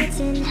divides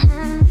in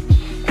half,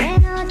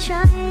 and I'll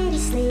try to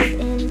sleep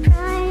in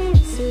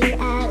privacy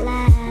at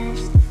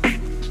last.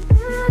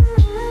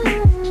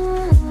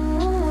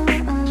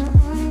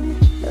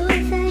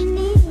 With a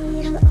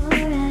needle or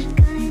a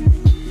gun,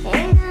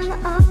 and I'm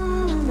all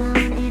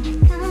alone and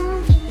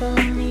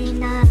comfortably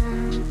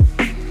numb.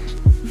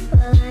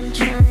 Well, I'm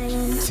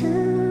trying to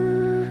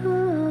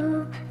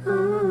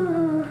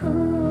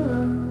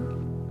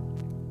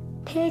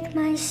pick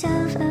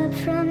myself up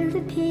from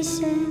the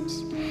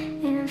pieces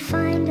and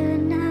find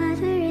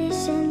another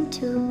reason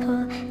to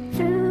pull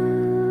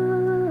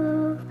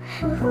through.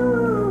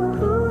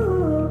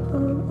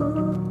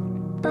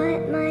 But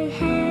my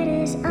head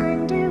is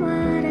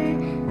underwater.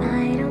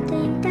 I don't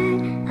think that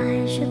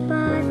I should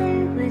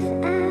bother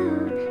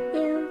without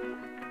you.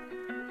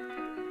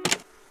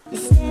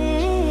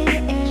 Stay,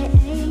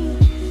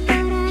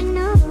 but I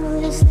know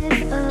to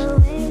slip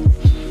away.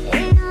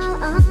 In all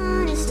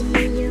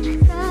honesty, you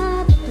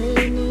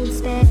probably need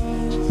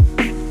space.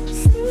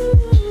 Sleep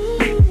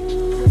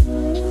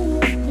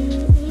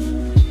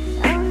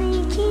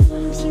only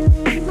keeps you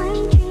in my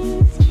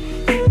dreams.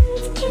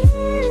 It's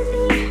killing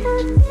me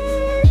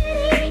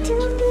ability to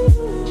be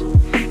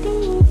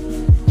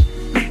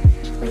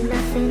when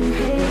nothing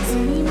hurts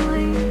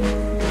anymore.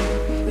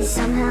 It's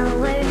somehow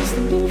worse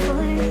than before.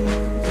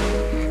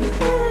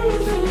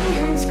 Everything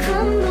has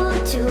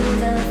crumbled to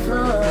the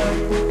floor.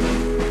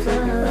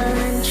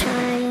 I'm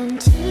trying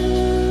to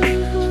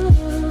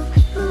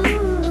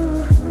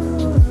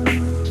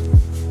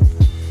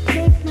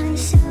pick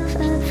myself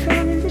up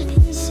from the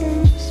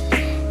pieces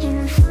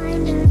and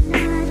find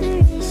another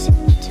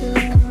reason to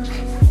pull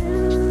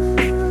through.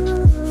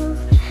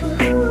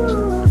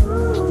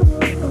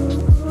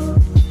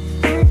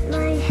 But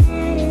my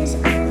head is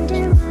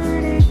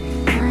underwater.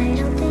 I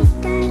don't think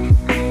that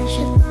I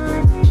should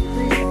bother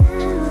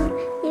without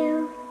you.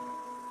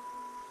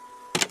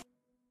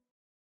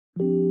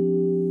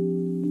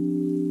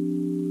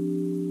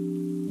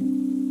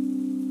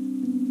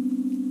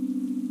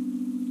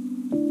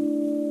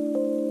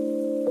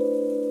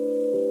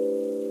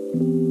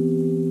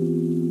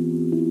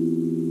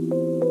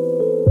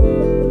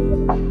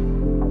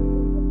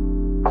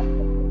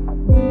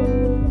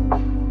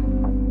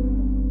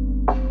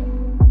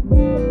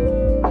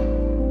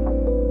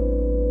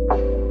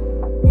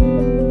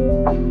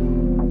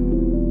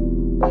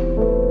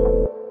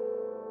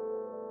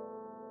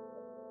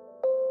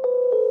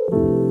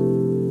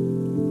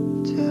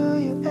 Do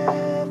you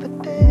ever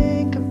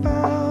think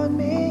about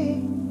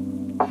me?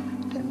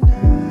 The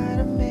night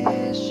I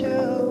miss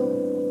you,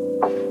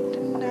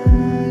 the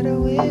night I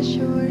wish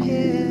you were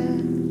here.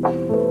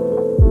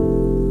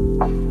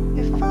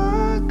 If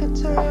I could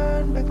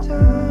turn back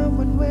time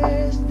when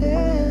we're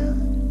still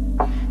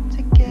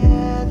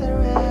together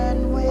and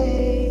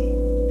we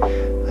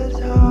will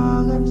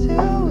talk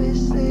until we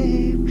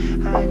sleep.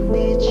 I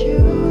need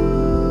you,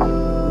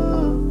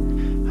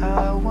 I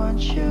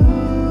want you.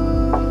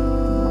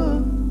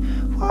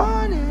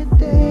 Wanted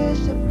days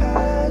to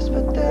pass,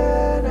 but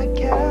then I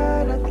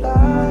cannot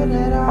lie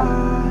that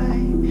I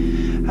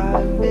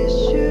miss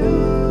you.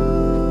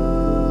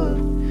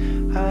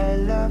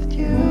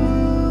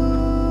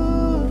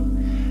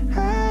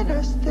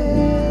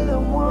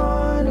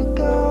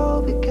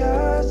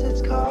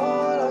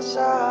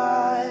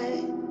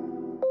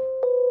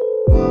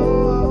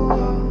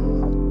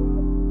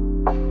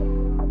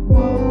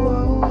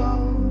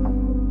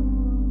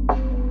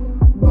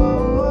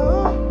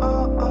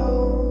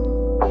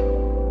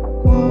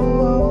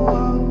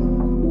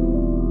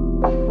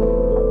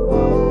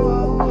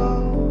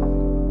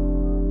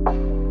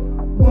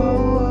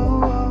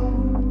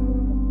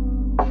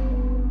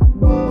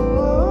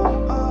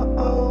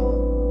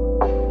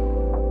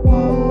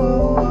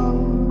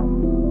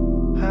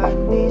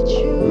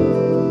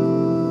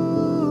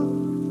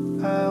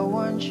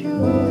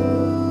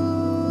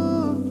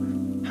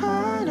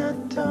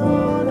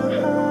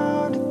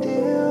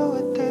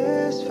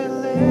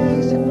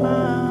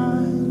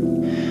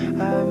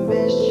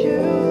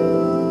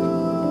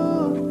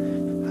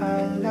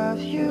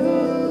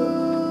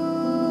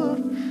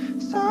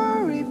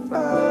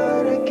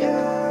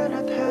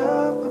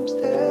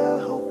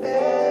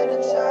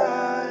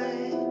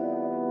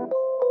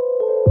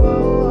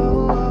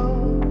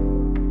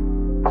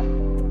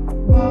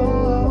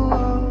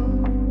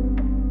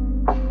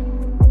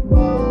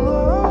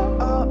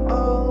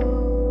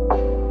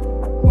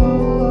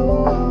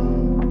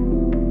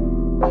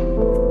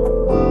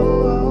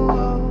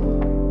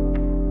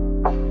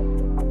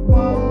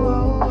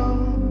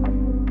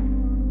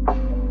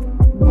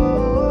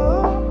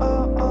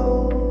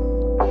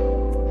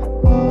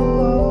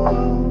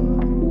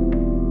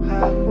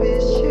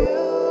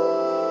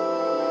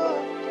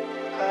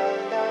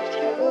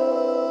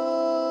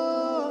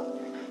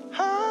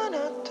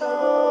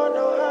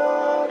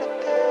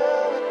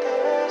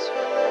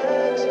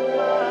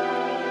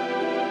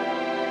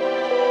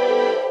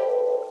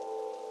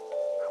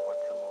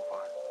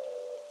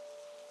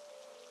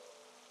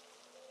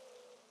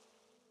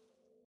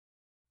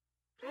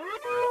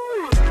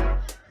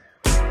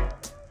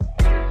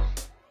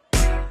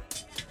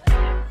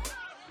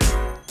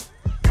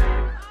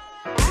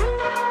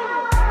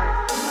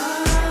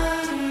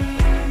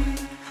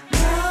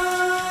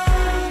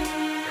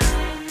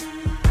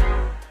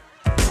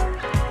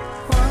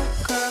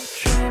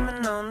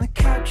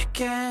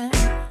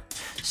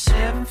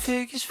 7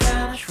 figures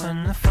vanish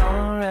when the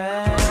phone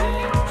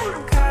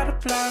rang. Got a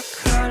block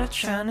cutter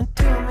trying to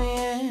do me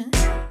in.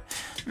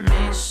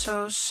 Me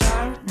so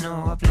sorry, no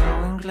I'm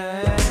blowing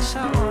glass.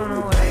 I wanna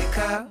wake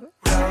up,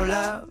 roll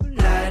up,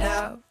 light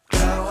up,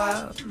 glow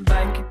up,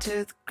 bank it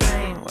to the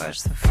grain,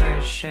 watch the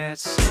first shot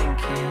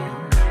sinking.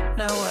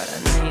 Know what I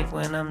need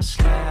when I'm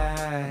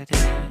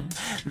sliding.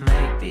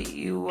 Maybe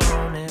you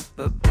want it,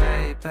 but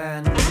babe, I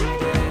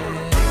need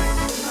it.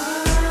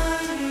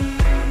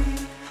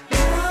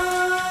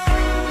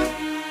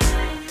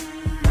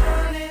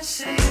 Money's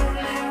the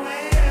only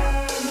way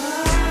out.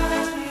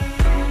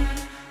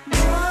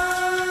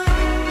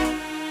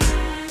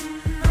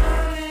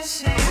 Money's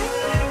the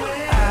only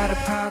way out. Out of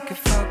pocket,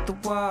 fuck the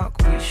walk,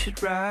 we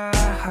should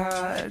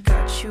ride.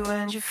 Got you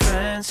and your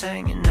friends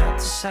hanging out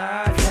the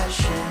side,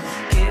 flashing.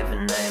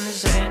 Given name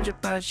is Angel,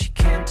 but she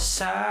can't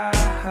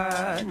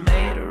decide.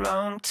 Made a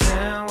wrong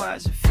turn,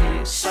 why's it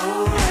feel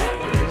so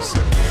reckless?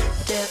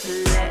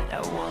 Devil,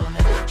 I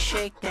wanna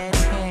shake that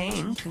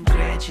hand.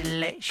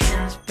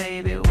 Congratulations,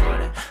 baby,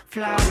 what a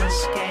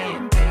flawless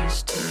game.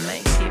 Pays to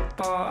make it,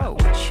 boy,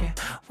 what you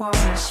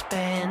wanna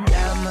spend.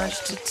 How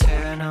much to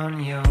turn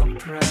on your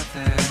brothers?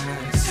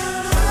 Make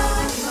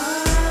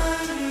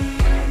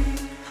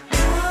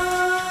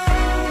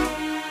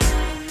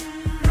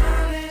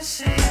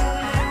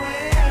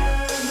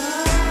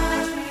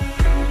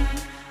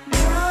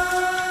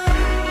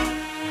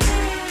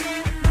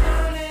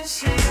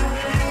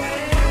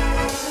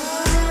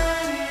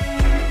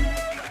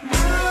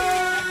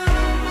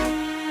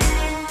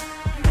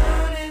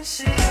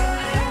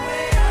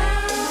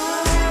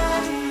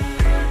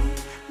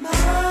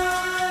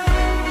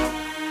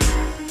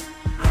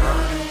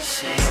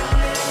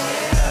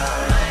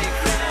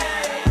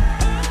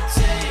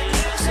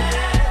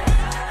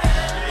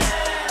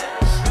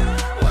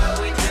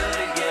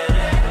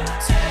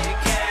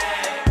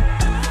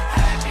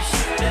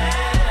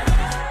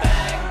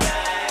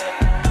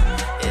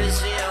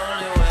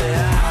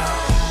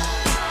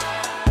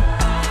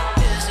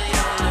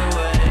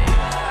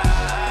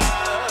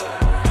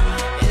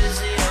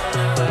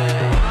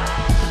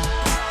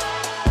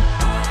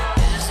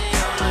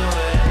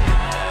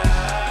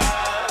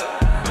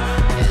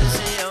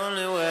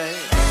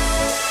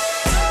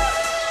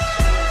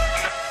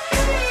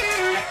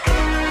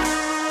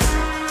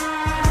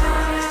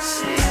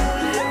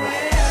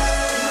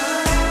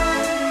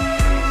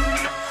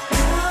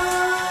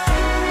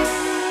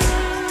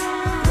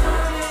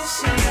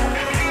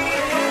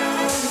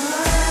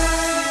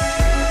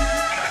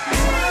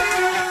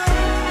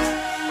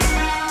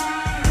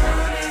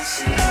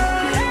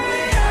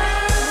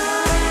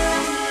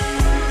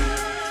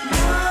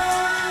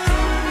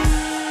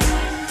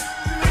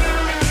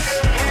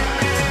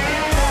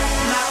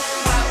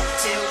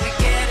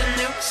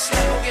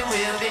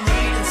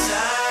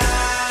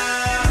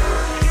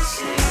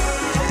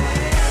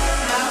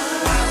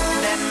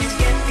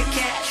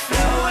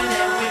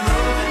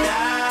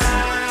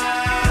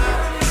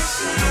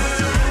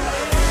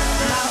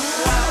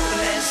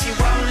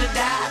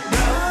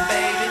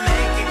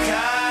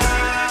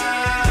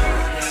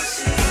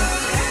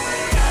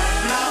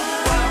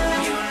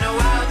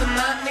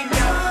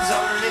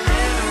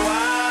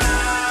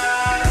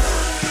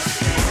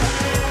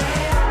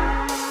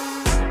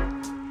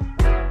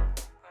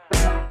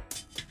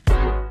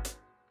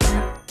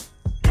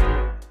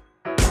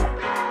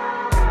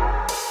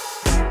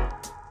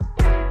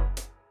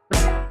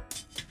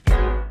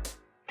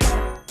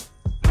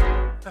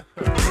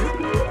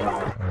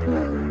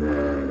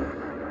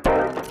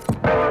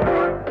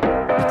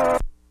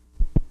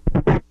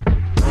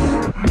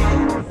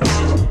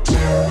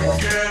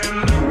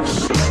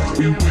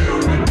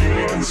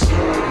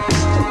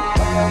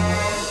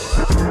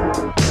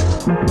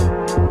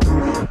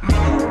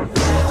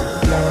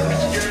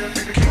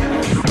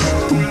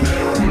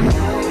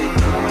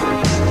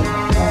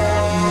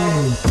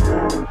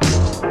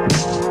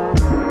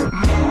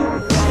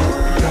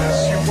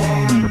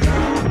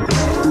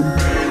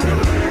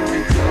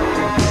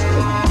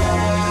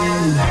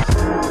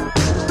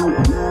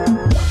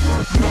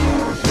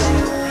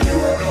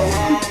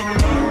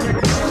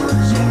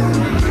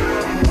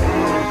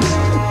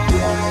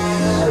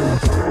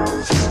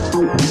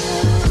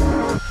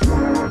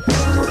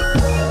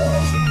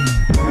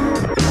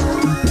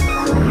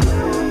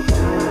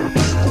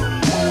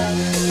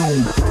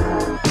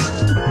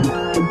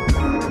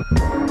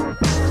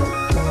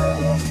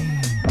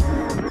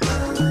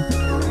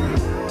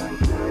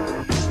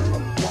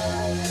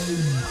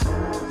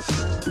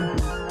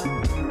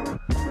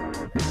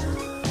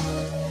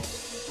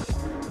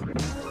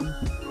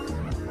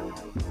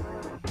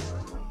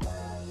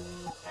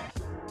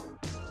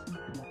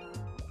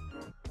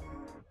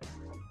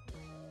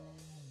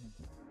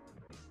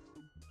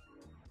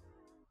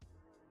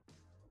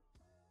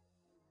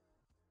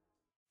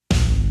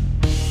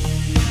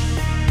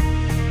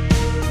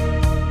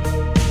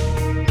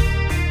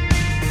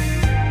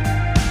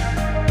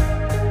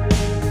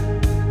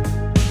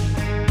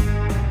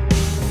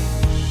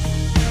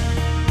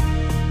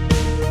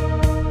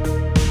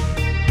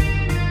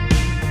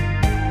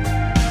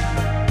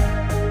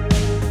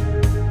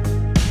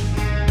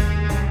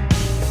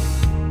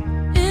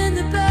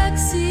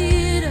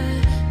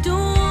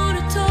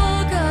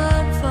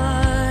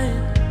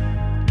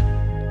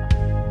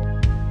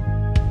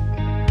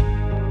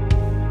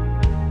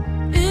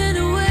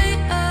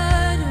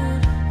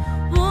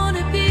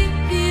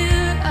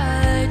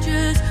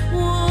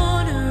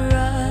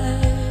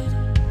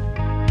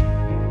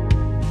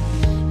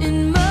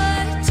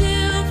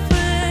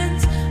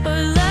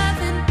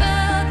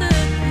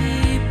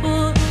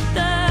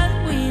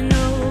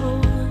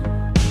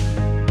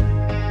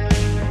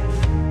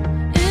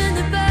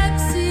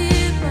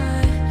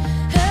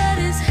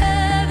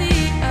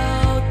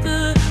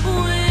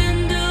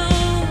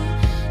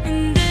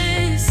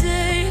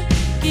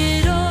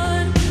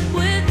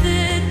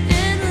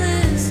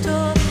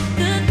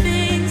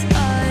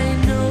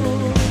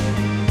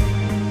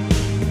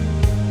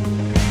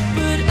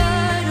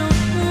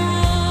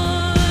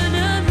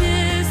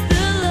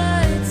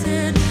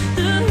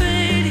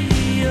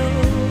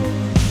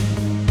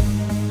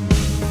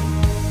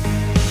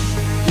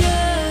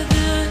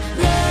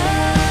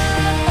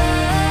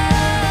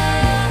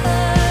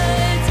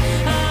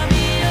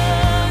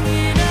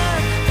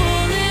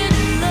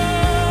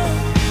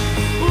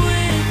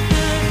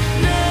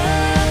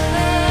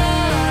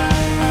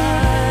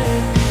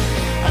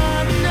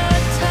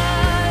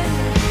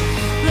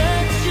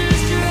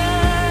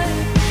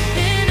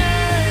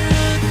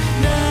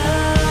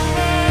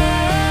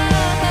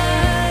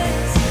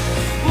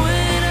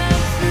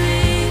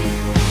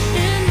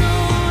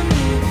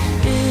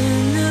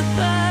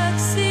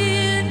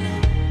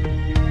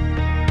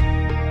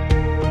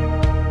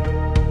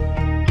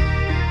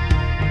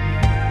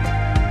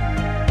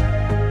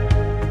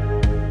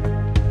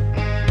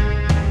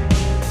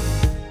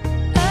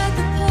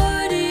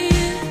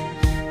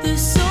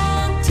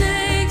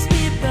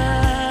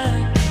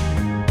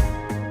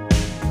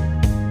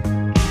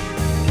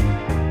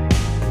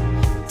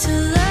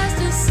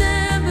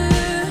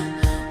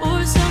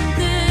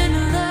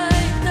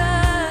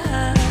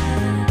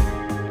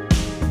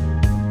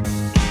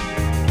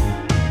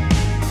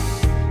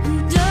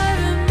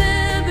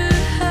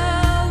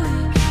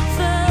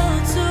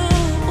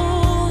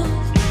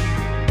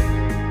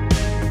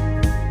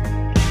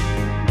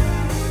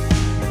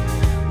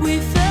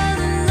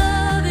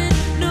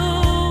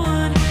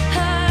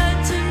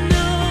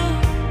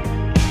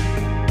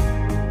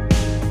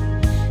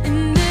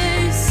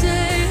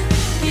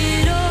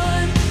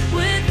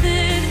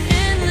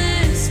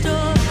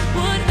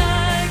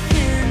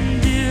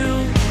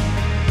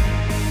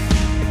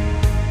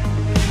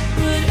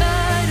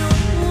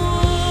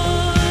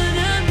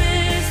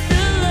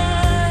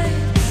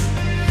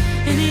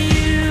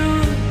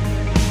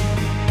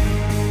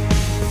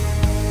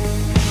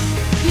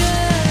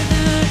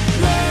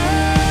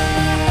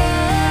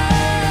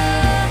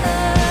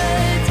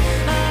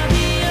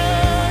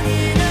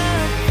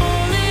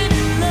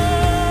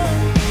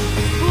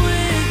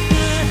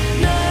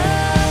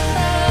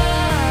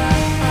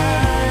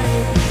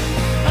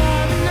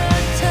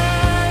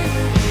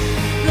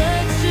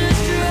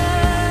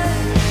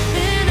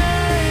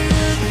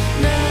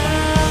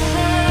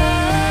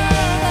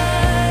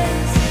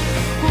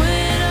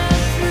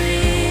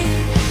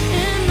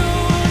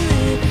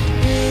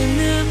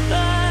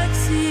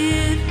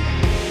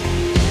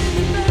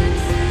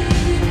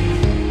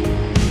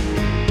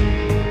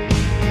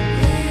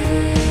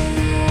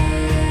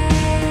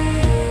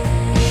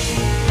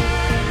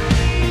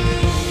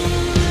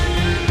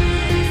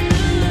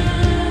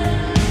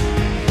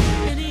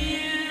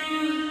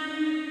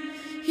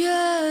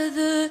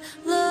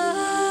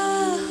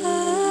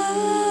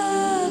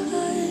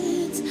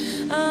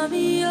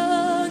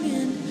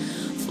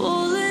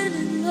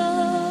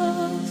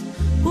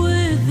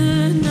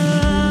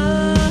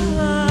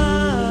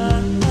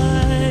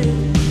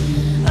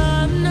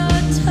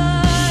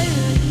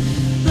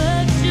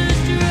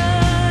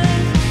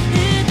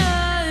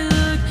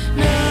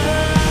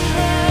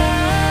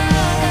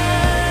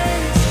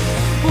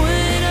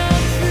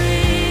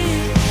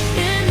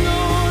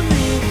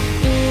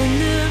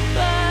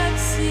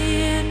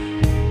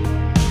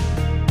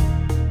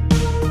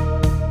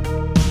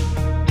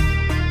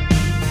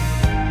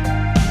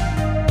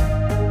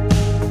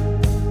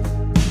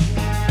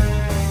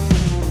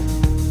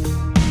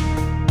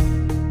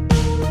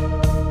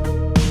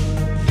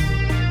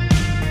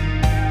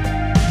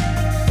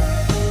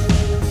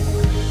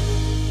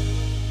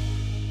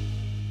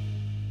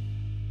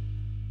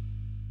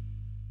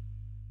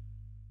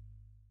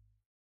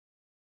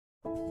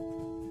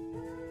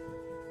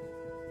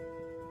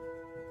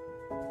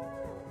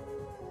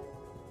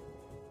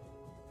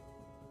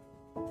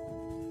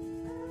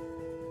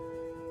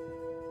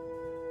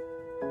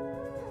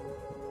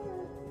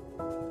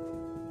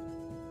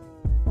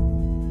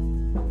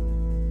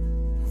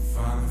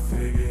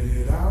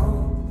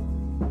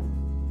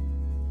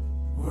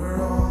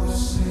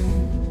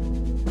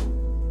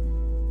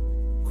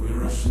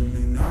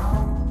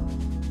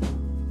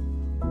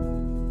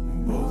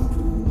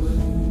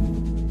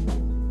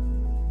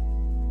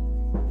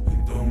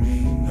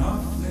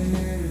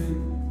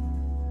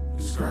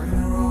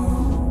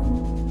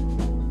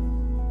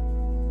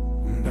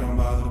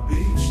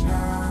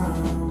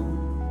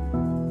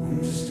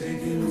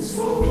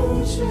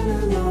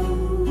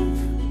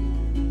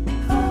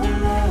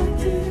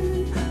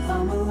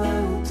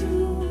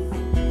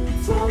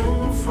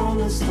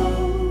the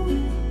stove.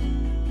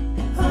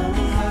 I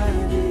don't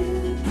hide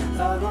it,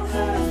 I don't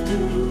have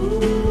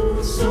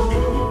to.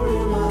 Sorry,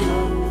 my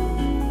love,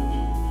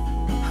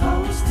 I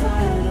was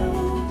tired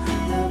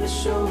of never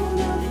showed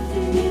up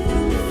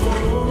even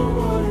for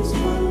what it's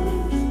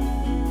worth.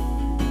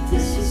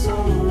 This is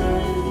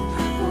alright,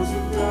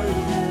 wasn't done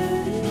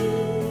yet.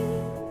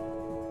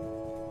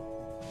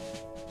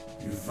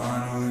 You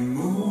finally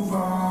move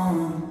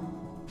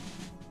on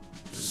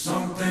to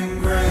something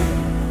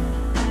great.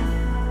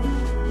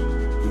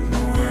 You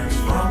know where it's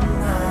from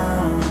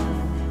now.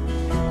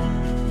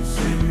 You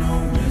say no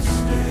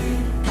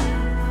mistake.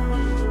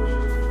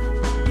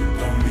 You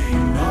don't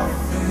mean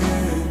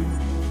nothing.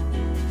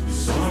 You're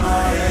so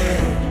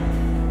naive.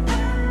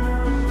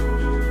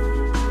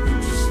 It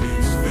just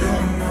needs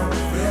filling up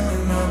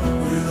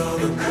with all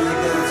the good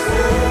that's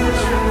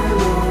in you.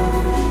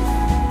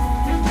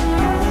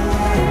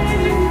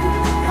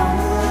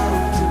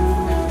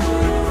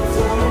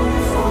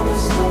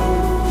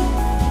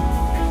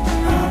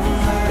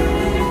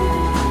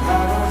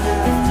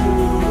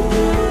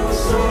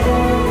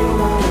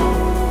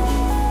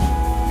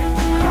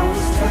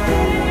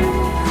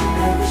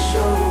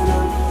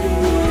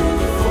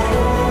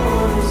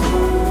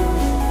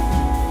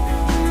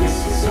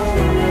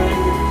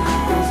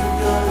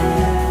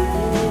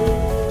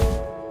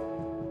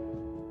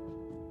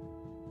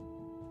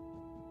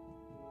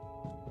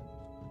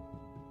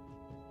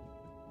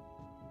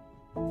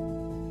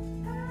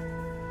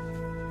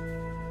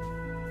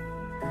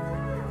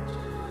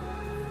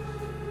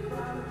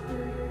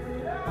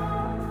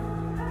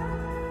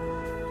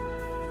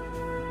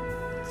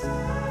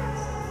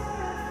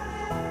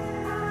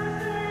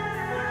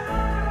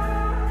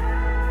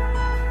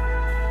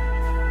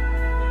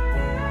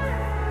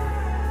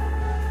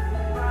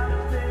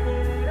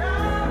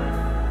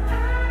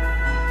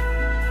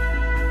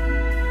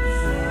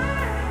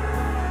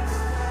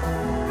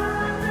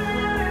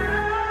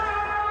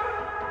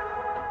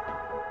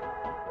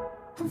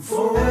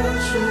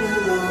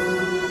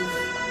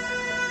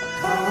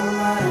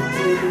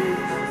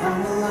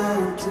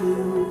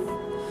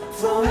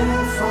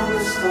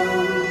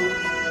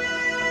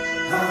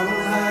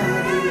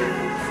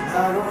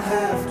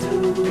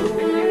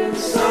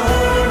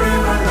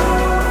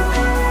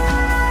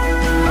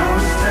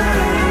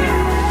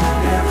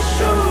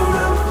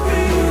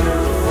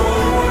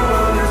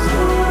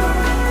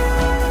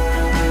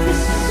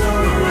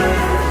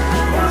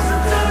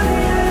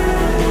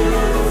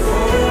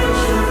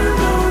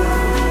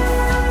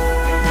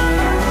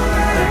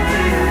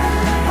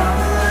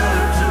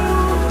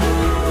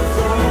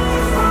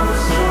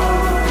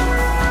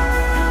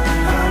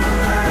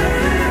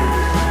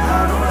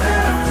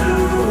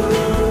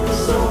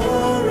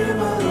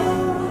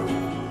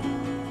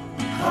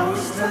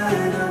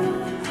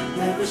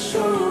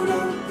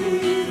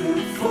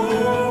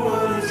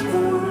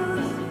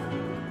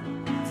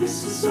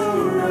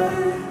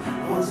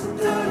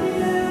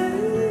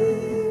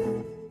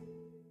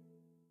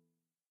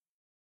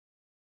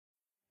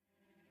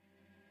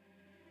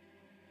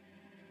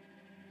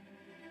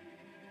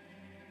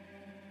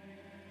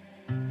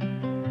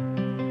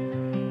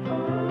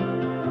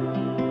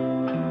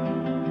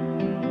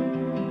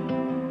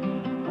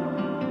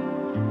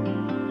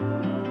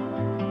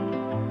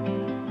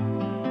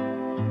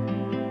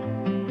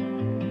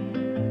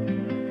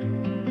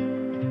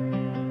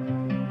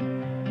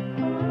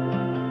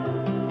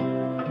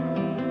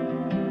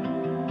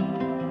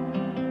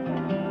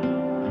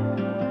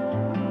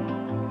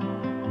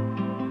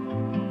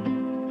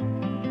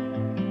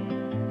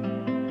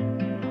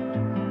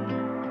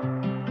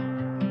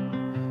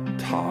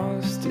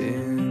 Tossed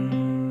in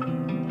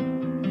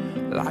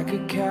like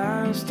a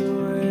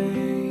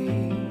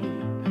castaway.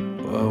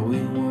 What we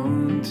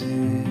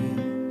wanted,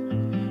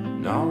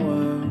 not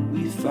what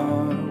we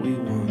thought we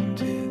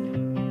wanted.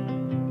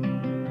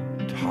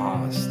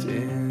 Tossed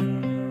in,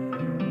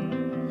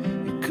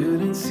 you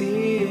couldn't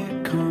see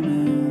it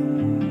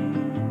coming.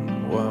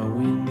 What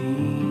we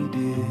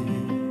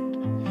needed,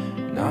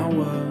 not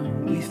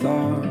what we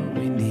thought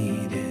we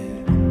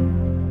needed.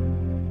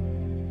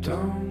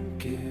 Don't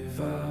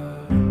give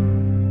up.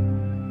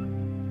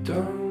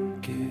 Don't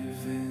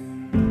give in.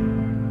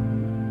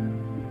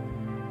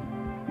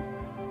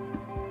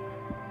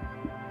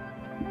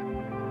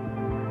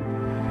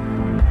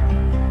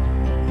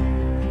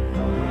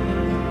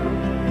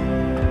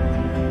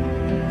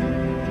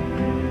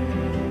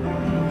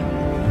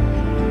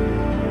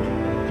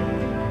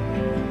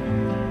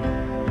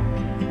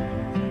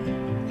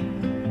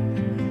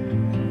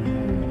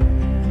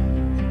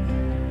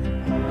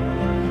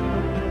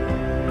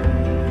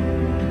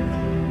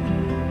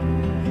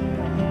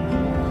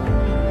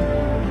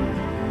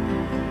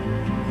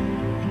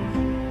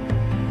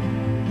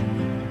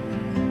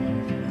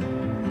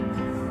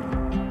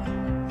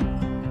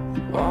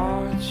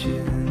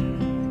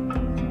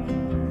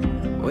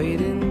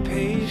 Waiting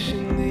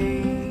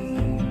patiently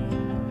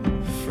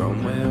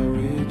from where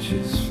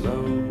riches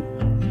flow.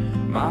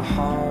 My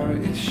heart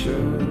is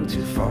sure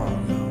to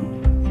follow.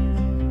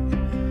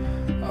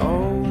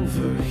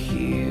 Over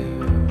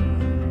here,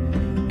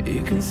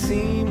 can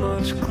see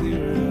much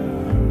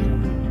clearer.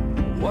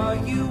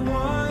 What you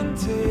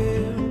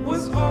wanted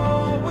was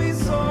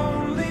always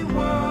only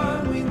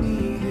what we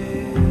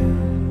needed.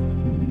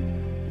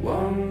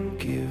 Won't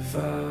give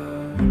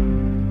up,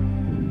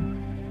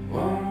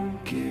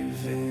 won't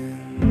give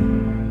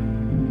in.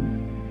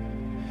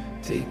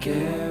 Take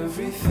care.